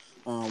 So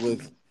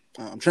with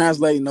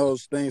translating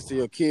those things to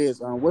your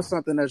kids, what's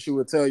something that you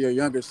would tell your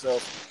younger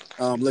self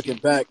looking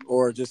back,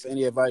 or just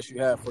any advice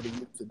you have for the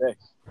youth today?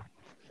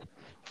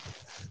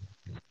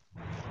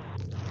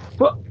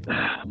 Well,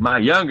 my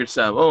younger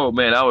self. Oh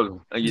man,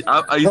 you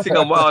think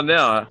I'm wild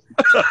now?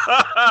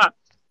 Huh?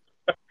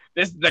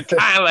 This is the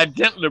kind of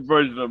gentler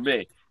version of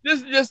me.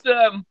 Just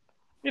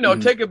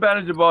take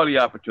advantage of all the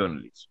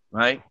opportunities.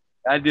 Right?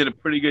 I did a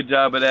pretty good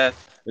job of that,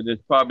 but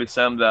there's probably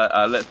some that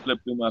I let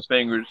slip through my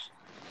fingers.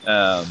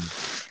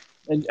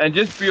 And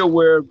just be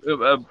aware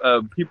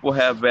of people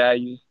have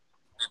values.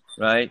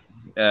 Right?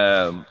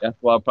 That's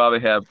why I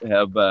probably have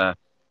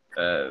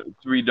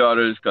 3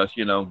 daughters, because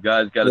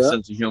God's got a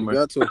sense of humor.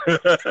 Got to.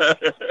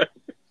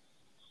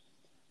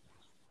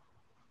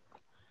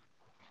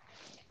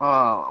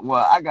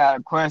 Well, I got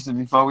a question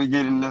before we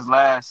get in this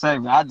last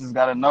segment. I just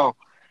gotta know,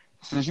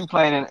 since you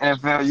played in the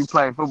NFL, you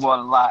played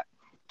football a lot.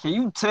 Can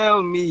you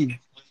tell me,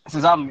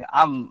 since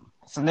I'm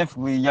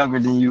significantly younger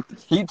than you,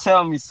 can you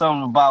tell me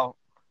something about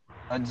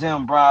a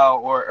Jim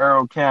Brown or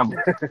Earl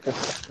Campbell?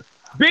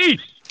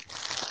 Beast.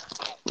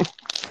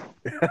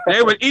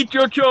 They would eat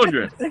your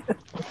children.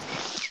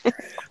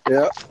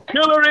 Yeah.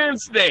 Killer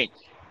instinct.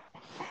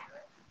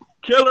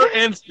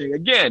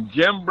 Again,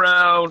 Jim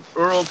Brown,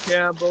 Earl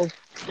Campbell,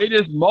 They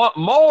just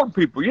mauled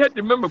people. You have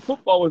to remember,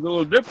 football was a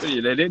little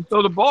different. They didn't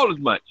throw the ball as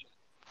much.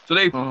 So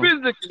they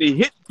physically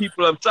hit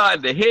people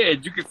upside the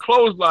head. You could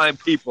clothesline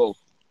people,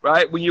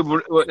 right? When you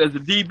were as a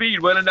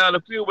DB running down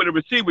the field with a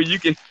receiver, you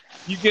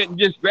couldn't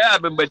just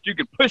grab him, but you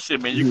could push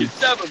him and you could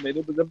shove him, and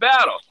it was a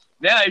battle.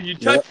 Now, if you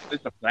touch him,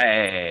 it's a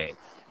flag,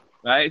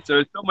 right? So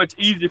it's so much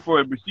easier for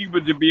a receiver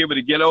to be able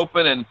to get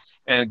open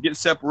and get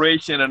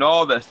separation and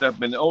all that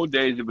stuff. In the old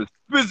days, it was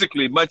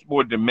physically much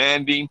more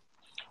demanding.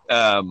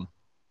 And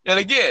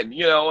again,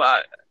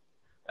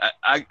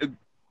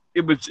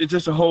 it's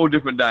just a whole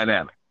different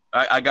dynamic.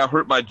 I got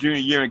hurt my junior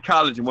year in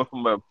college and went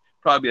from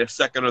probably a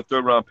second or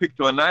third round pick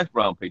to a ninth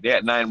round pick. They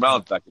had 9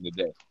 rounds back in the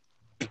day.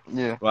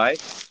 Yeah.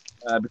 Right?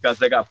 Because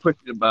they got pushed.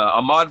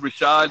 Ahmad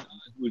Rashad,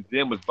 whose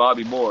name was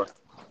Bobby Moore,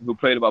 who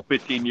played about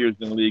 15 years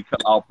in the league,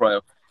 all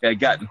pro, had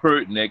gotten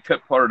hurt and they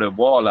cut part of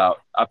the wall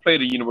out. I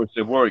played at the University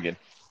of Oregon,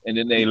 and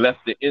then they left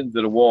the ends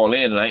of the wall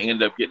in, and I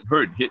ended up getting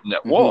hurt hitting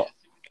that wall.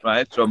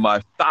 Right? So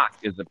my stock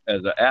as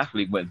an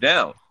athlete went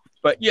down.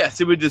 But yes,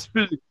 it was just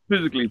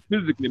physically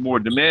more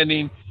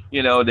demanding.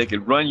 They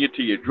could run you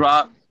till you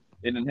drop.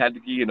 They didn't have to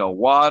give you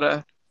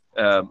water.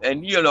 And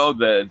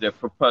the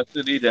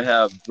propensity to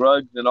have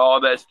drugs and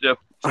all that stuff,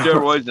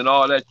 steroids and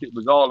all that shit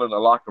was all in the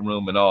locker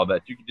room and all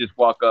that. You could just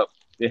walk up.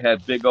 They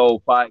had big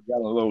old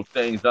 5-gallon little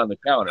things on the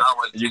counter,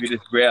 and you could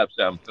just grab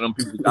some. Some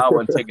people, I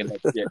wasn't taking that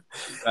shit,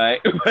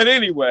 right? But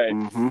anyway,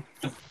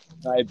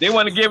 right, they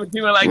want to give it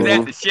to me like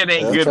that. The shit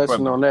ain't good for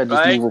me. On that,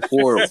 just right? moving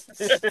forward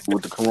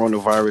with the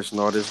coronavirus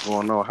and all this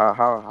going on,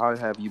 how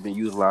have you been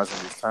utilizing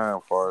this time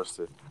for us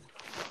to,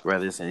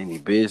 whether it's in any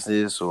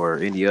business or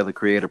any other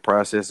creative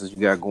processes you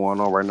got going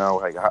on right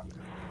now? Like,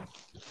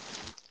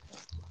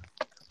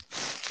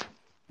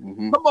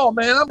 Come on,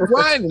 man! I'm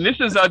grinding. This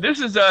is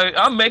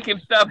I'm making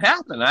stuff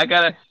happen. I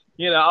gotta,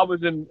 I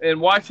was in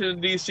Washington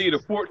D.C. the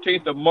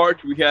 14th of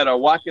March. We had our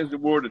Watkins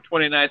Award, the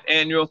 29th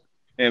annual,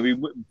 and we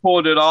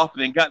pulled it off.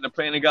 And then got in the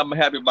plane and got my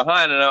happy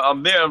behind. And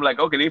I'm there. I'm like,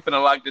 okay, they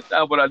finna lock this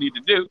down. What I need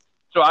to do?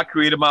 So I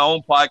created my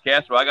own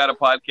podcast. So I got a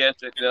podcast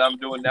that I'm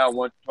doing now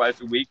once or twice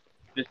a week,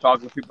 just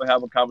talking to people,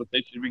 having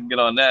conversations. We can get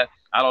on that.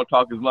 I don't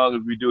talk as long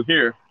as we do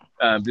here.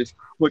 Just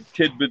quick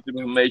tidbits of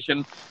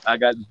information. I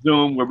got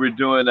Zoom where we're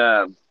doing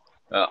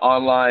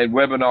online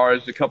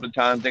webinars a couple of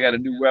times. They got a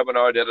new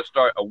webinar that'll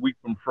start a week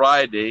from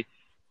Friday.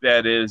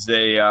 That is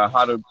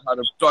how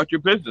to start your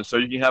business. So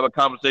you can have a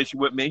conversation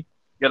with me,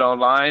 get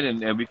online,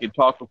 and we can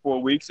talk for 4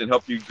 weeks and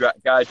help you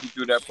guide you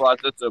through that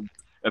process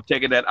of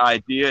taking that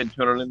idea and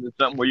turning it into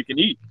something where you can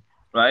eat,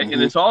 right? And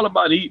it's all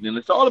about eating, and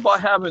it's all about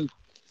having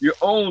your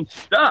own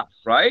stuff,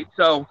 right?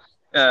 So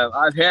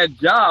I've had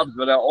jobs,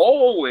 but I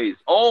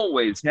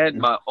always had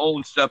my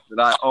own stuff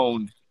that I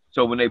owned.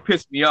 So when they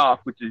piss me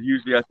off, which is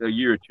usually after a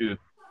year or two,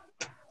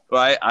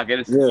 right, I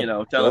get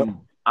to tell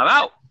them I'm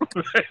out.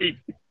 Right?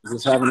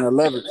 Just having that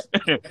leverage.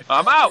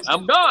 I'm out.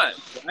 I'm gone.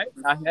 Right?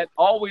 I had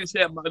always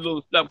had my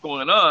little stuff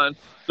going on.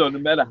 So no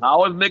matter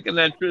how I was making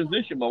that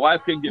transition, my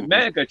wife couldn't get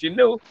mad because she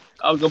knew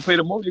I was gonna pay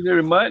the mortgage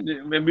every month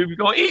and we were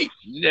gonna eat.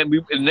 And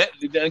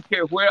they didn't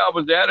care where I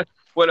was at or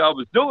what I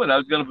was doing. I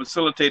was gonna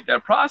facilitate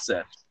that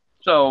process.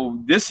 So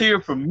this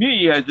here for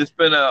me has just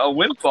been a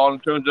windfall in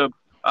terms of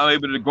I'm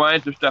able to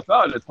grind some stuff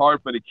out. It's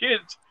hard for the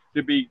kids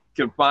to be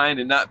confined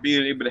and not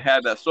being able to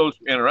have that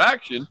social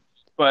interaction,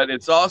 but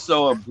it's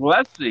also a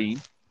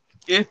blessing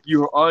if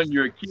you're on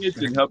your kids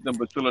and help them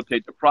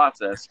facilitate the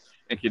process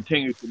and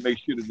continue to make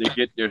sure that they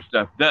get their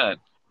stuff done.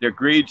 Their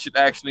grades should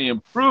actually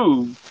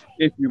improve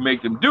if you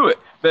make them do it.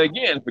 But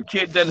again, if a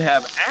kid doesn't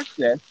have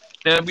access,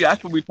 then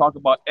that's when we talk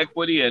about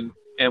equity and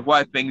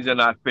why things are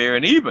not fair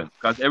and even,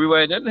 because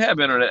everybody doesn't have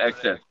internet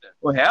access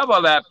or have a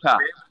laptop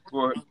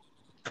or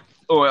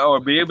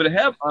be able to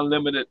have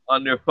unlimited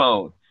on their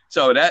phone.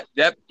 So that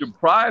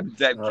deprives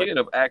that kid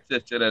of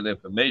access to that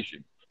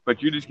information.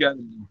 But you just got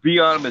to be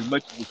on them as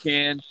much as you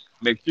can.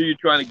 Make sure you're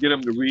trying to get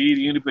them to read.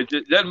 Even if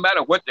it doesn't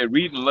matter what they're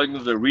reading, as long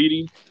as they're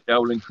reading,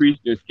 that will increase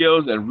their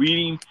skills. And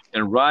reading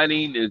and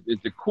writing is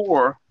the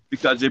core,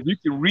 because if you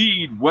can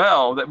read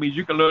well, that means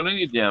you can learn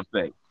any damn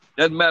thing.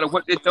 Doesn't matter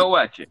what they throw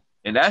at you.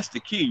 And that's the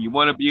key. You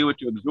want to be able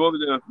to absorb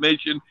the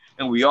information,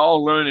 and we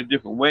all learn in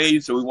different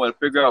ways. So we want to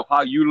figure out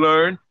how you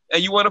learn,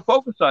 and you want to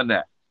focus on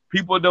that.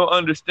 People don't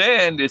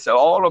understand it's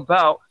all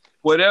about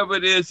whatever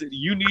it is that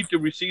you need to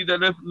receive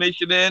that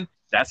information in.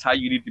 That's how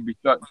you need to be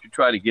starting to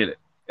try to get it.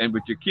 And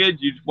with your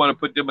kids, you just want to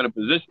put them in a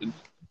position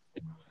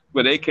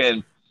where they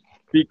can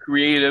be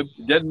creative.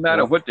 It doesn't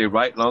matter what they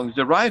write, as long as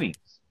they're writing.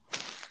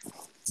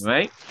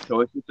 Right?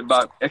 So it's just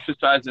about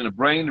exercising the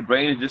brain. The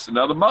brain is just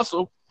another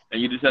muscle,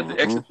 and you just have to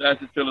exercise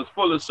it till it's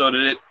fullest so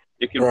that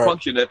it can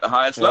function at the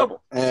highest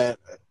level.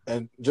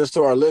 And just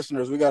to our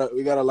listeners, we got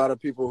a lot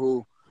of people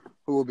who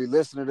will be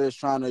listening to this,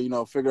 trying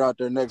to figure out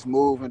their next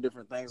move and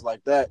different things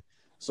like that.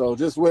 So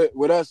just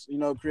with us,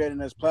 creating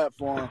this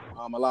platform,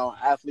 allowing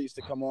athletes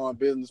to come on,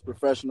 business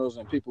professionals,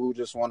 and people who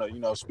just want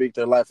to, speak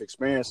their life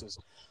experiences.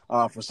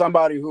 For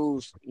somebody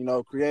who's,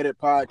 created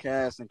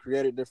podcasts and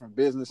created different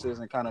businesses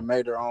and kind of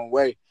made their own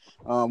way,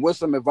 what's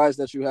some advice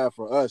that you have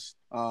for us?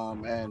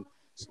 And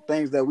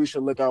things that we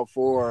should look out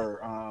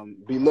for,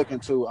 be looking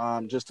to,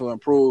 just to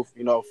improve,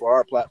 for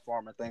our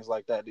platform and things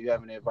like that? Do you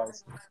have any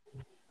advice?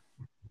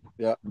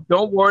 Yeah.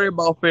 Don't worry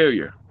about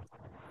failure.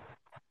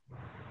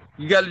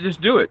 You got to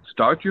just do it.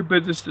 Start your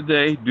business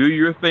today. Do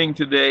your thing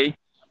today.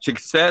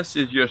 Success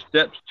is your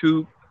steps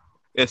to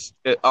it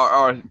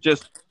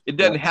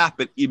doesn't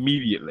happen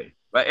immediately.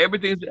 Right?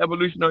 Everything's an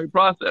evolutionary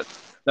process.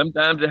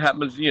 Sometimes it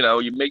happens,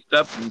 you make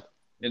stuff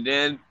and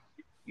then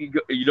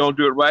you don't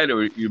do it right,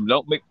 or you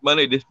don't make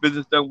money. This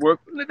business doesn't work.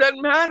 It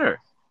doesn't matter.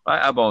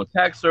 Right? I've owned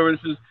tax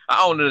services.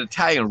 I owned an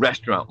Italian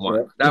restaurant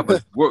once. That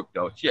was work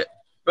though. Shit.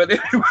 But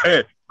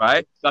anyway,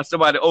 right? Now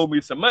somebody owed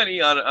me some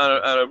money on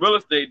a real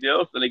estate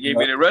deal, so they gave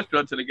me the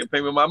restaurant so they could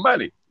pay me my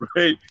money.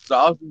 Right? So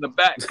I was in the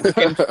back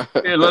cooking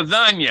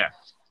lasagna.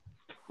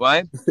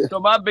 Right? So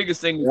my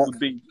biggest thing would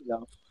be,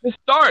 just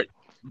start.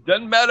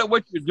 Doesn't matter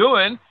what you're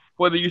doing,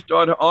 whether you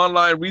start an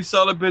online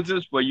reseller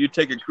business, where you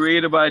take a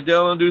creative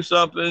idea and do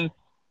something,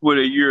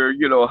 whether you're,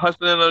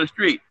 hustling on the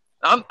street.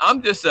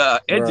 I'm just an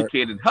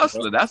educated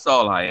hustler. That's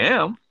all I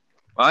am.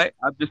 Right?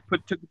 I've just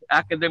took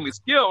academic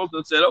skills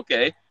and said,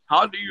 okay,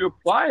 how do you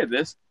apply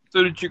this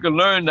so that you can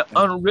learn the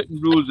unwritten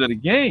rules of the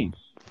game?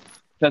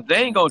 Because they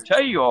ain't going to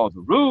tell you all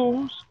the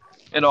rules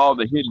and all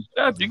the hidden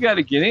stuff. You got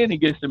to get in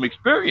and get some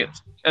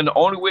experience. And the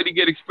only way to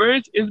get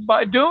experience is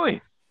by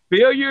doing.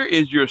 Failure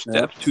is your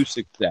steps to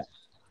success.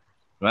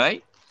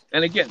 Right?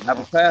 And again, I have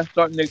a class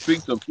starting next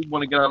week, so if you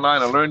want to get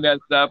online and learn that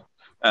stuff,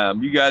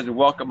 you guys are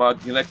welcome. I'll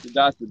connect the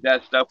dots with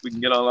that stuff. We can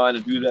get online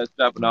and do that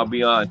stuff, and I'll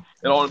be on.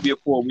 It'll only be a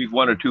 4-week,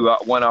 1 or 2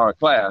 1-hour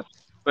class,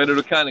 but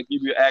it'll kind of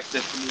give you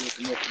access to me and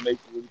some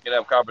information where we can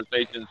have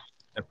conversations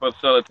and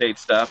facilitate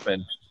stuff.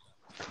 And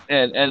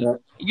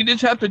you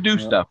just have to do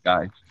stuff,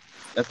 guys.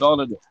 That's all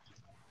it is.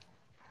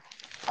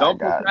 Don't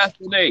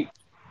procrastinate.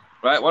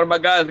 Right? One of my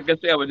guys, like I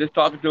said, I was just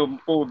talking to a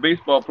former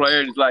baseball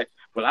player, and he's like,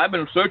 well, I've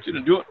been searching to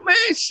do it. Man,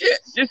 shit,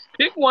 just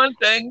pick one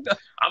thing.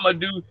 I'm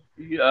going to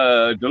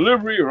do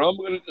delivery, or I'm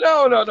going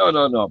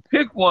to, no.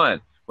 Pick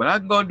one. But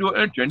I'm going to do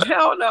an intern.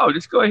 Hell no.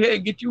 Just go ahead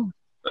and get you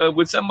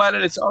with somebody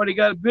that's already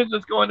got a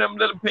business going and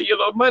let them pay you a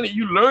little money.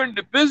 You learn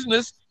the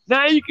business.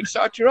 Now you can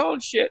start your own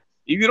shit.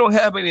 If you don't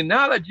have any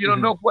knowledge, you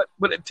don't know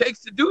what it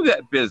takes to do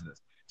that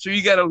business. So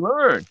you got to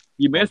learn.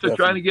 You may start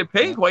trying to get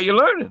paid while you're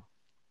learning.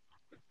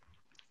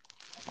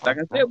 Like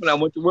I said, when I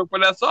went to work for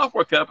that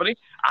software company,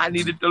 I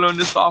needed to learn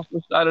the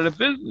software side of the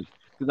business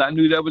because I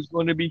knew that was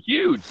going to be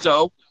huge.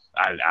 So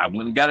I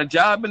went and got a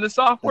job in the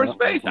software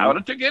space. I would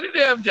have took any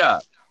damn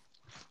job.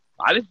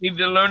 I just needed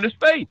to learn the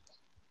space.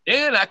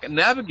 Then I can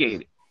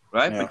navigate it,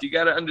 right? But you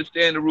got to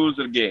understand the rules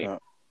of the game.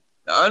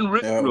 The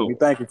unwritten rules. We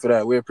thank you for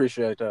that. We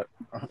appreciate that.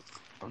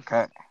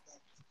 Okay.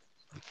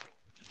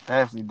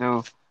 Definitely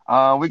do.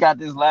 We got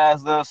this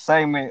last little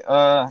segment.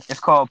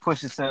 It's called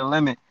Push It to the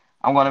Limit.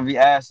 I'm going to be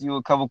asking you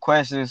a couple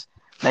questions.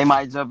 They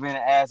might jump in and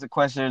ask a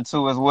question or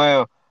two as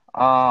well.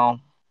 Are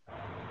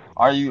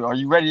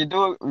you ready to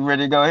do it? You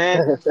ready to go ahead?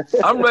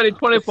 I'm ready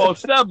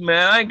 24/7,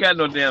 man. I ain't got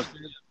no damn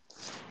thing.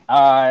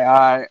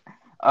 All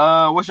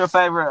right. What's your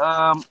favorite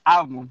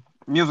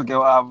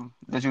musical album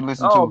that you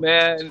listen to? Oh,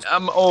 man,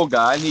 I'm an old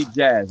guy. I need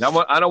jazz.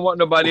 I don't want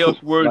nobody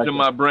else's words in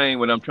my brain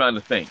when I'm trying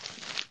to think.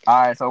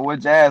 All right, so what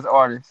jazz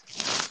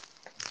artist?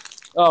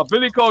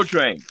 Billy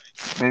Coltrane.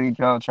 Billy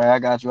Coltrane, I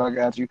got you.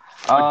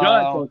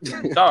 John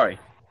Coltrane. Sorry.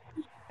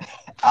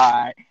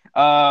 All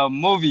right.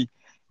 Movie.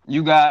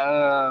 You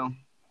got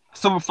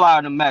Superfly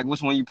or the Mac.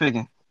 Which one you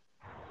picking?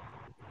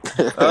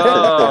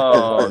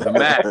 Oh, the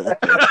Mac.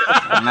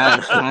 The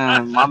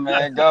Mac. My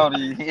man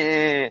Goldie.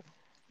 Yeah.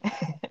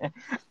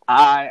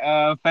 All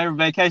right. Favorite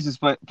vacation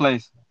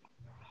place?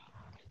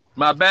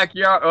 My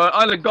backyard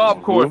on the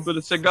golf course with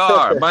a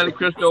cigar. Monte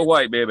Cristo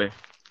White, baby.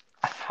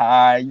 All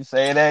right, you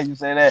say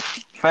that.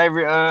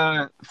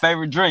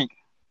 Favorite drink?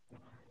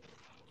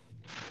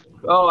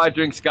 Oh, I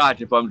drink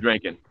scotch if I'm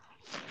drinking.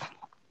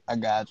 I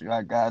got you.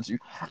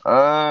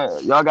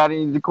 Y'all got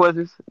any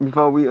questions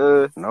before we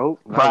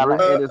Nope.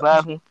 This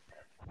last one?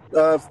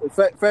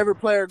 Favorite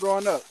player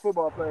growing up,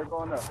 football player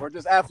growing up, or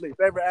just athlete?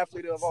 Favorite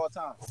athlete of all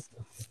time?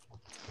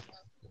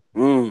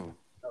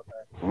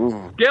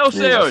 Gale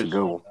Sayers.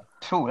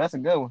 That's a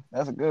good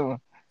one.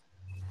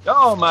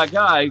 Oh my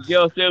God,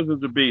 Gale Sayers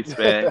was a beast,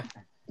 man.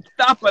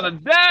 Stop at a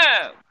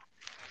dime.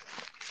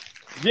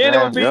 Then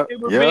it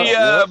would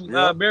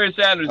be Barry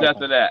Sanders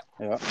after that.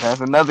 Yeah. That's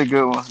another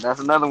good one.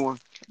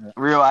 Yeah.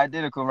 Real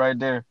identical right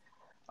there.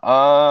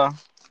 I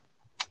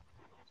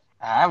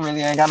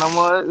really ain't got no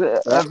more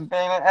other thing to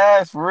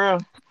ask for real.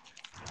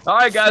 All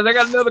right, guys, I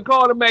got another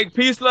call to make.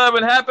 Peace, love,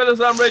 and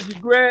happiness. I'm Reggie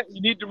Grant. You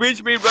need to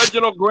reach me,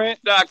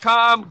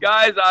 ReginaldGrant.com.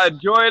 Guys, I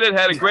enjoyed it.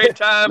 Had a great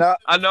time.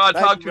 I know I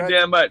talked too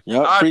damn much.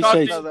 Yep, I'll talk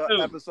to you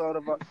another episode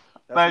of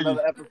Thank you.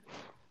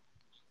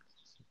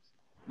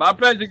 My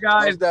pleasure,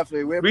 guys. Most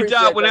definitely. We reach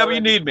out whenever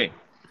you need me.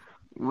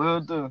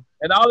 Will do.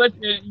 And I'll let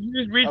you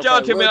just reach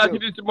out to me, and I'll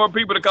get some more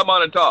people to come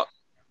on and talk.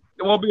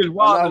 It won't be as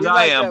wild as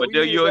I am, but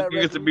you'll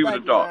get some people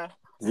to talk.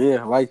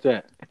 Yeah, like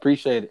that.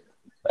 Appreciate it.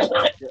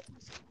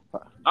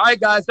 All right,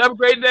 guys. Have a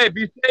great day.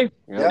 Be safe.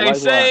 Stay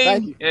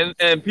sane.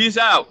 And peace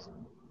out.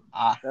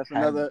 That's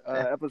another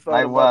episode of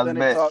Likewise,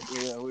 Authentic bet. Talk.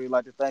 Yeah, we'd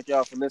like to thank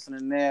y'all for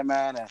listening in,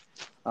 man.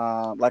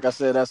 And like I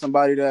said, that's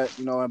somebody that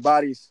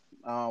embodies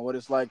what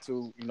it's like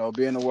to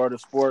be in the world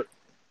of sport,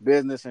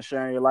 business, and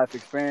sharing your life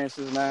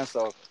experiences, man.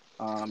 So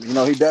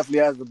he definitely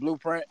has the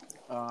blueprint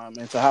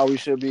into how we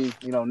should be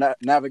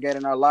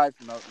navigating our life,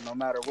 no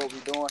matter what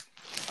we're doing.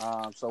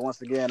 So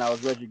once again, I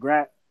was Reggie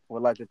Grant.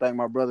 Would like to thank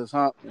my brothers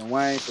Hump and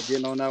Wayne for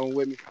getting on that one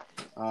with me.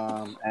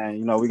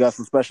 And we got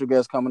some special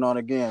guests coming on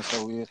again.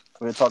 So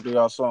we'll talk to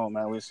y'all soon,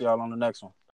 man. We'll see y'all on the next one.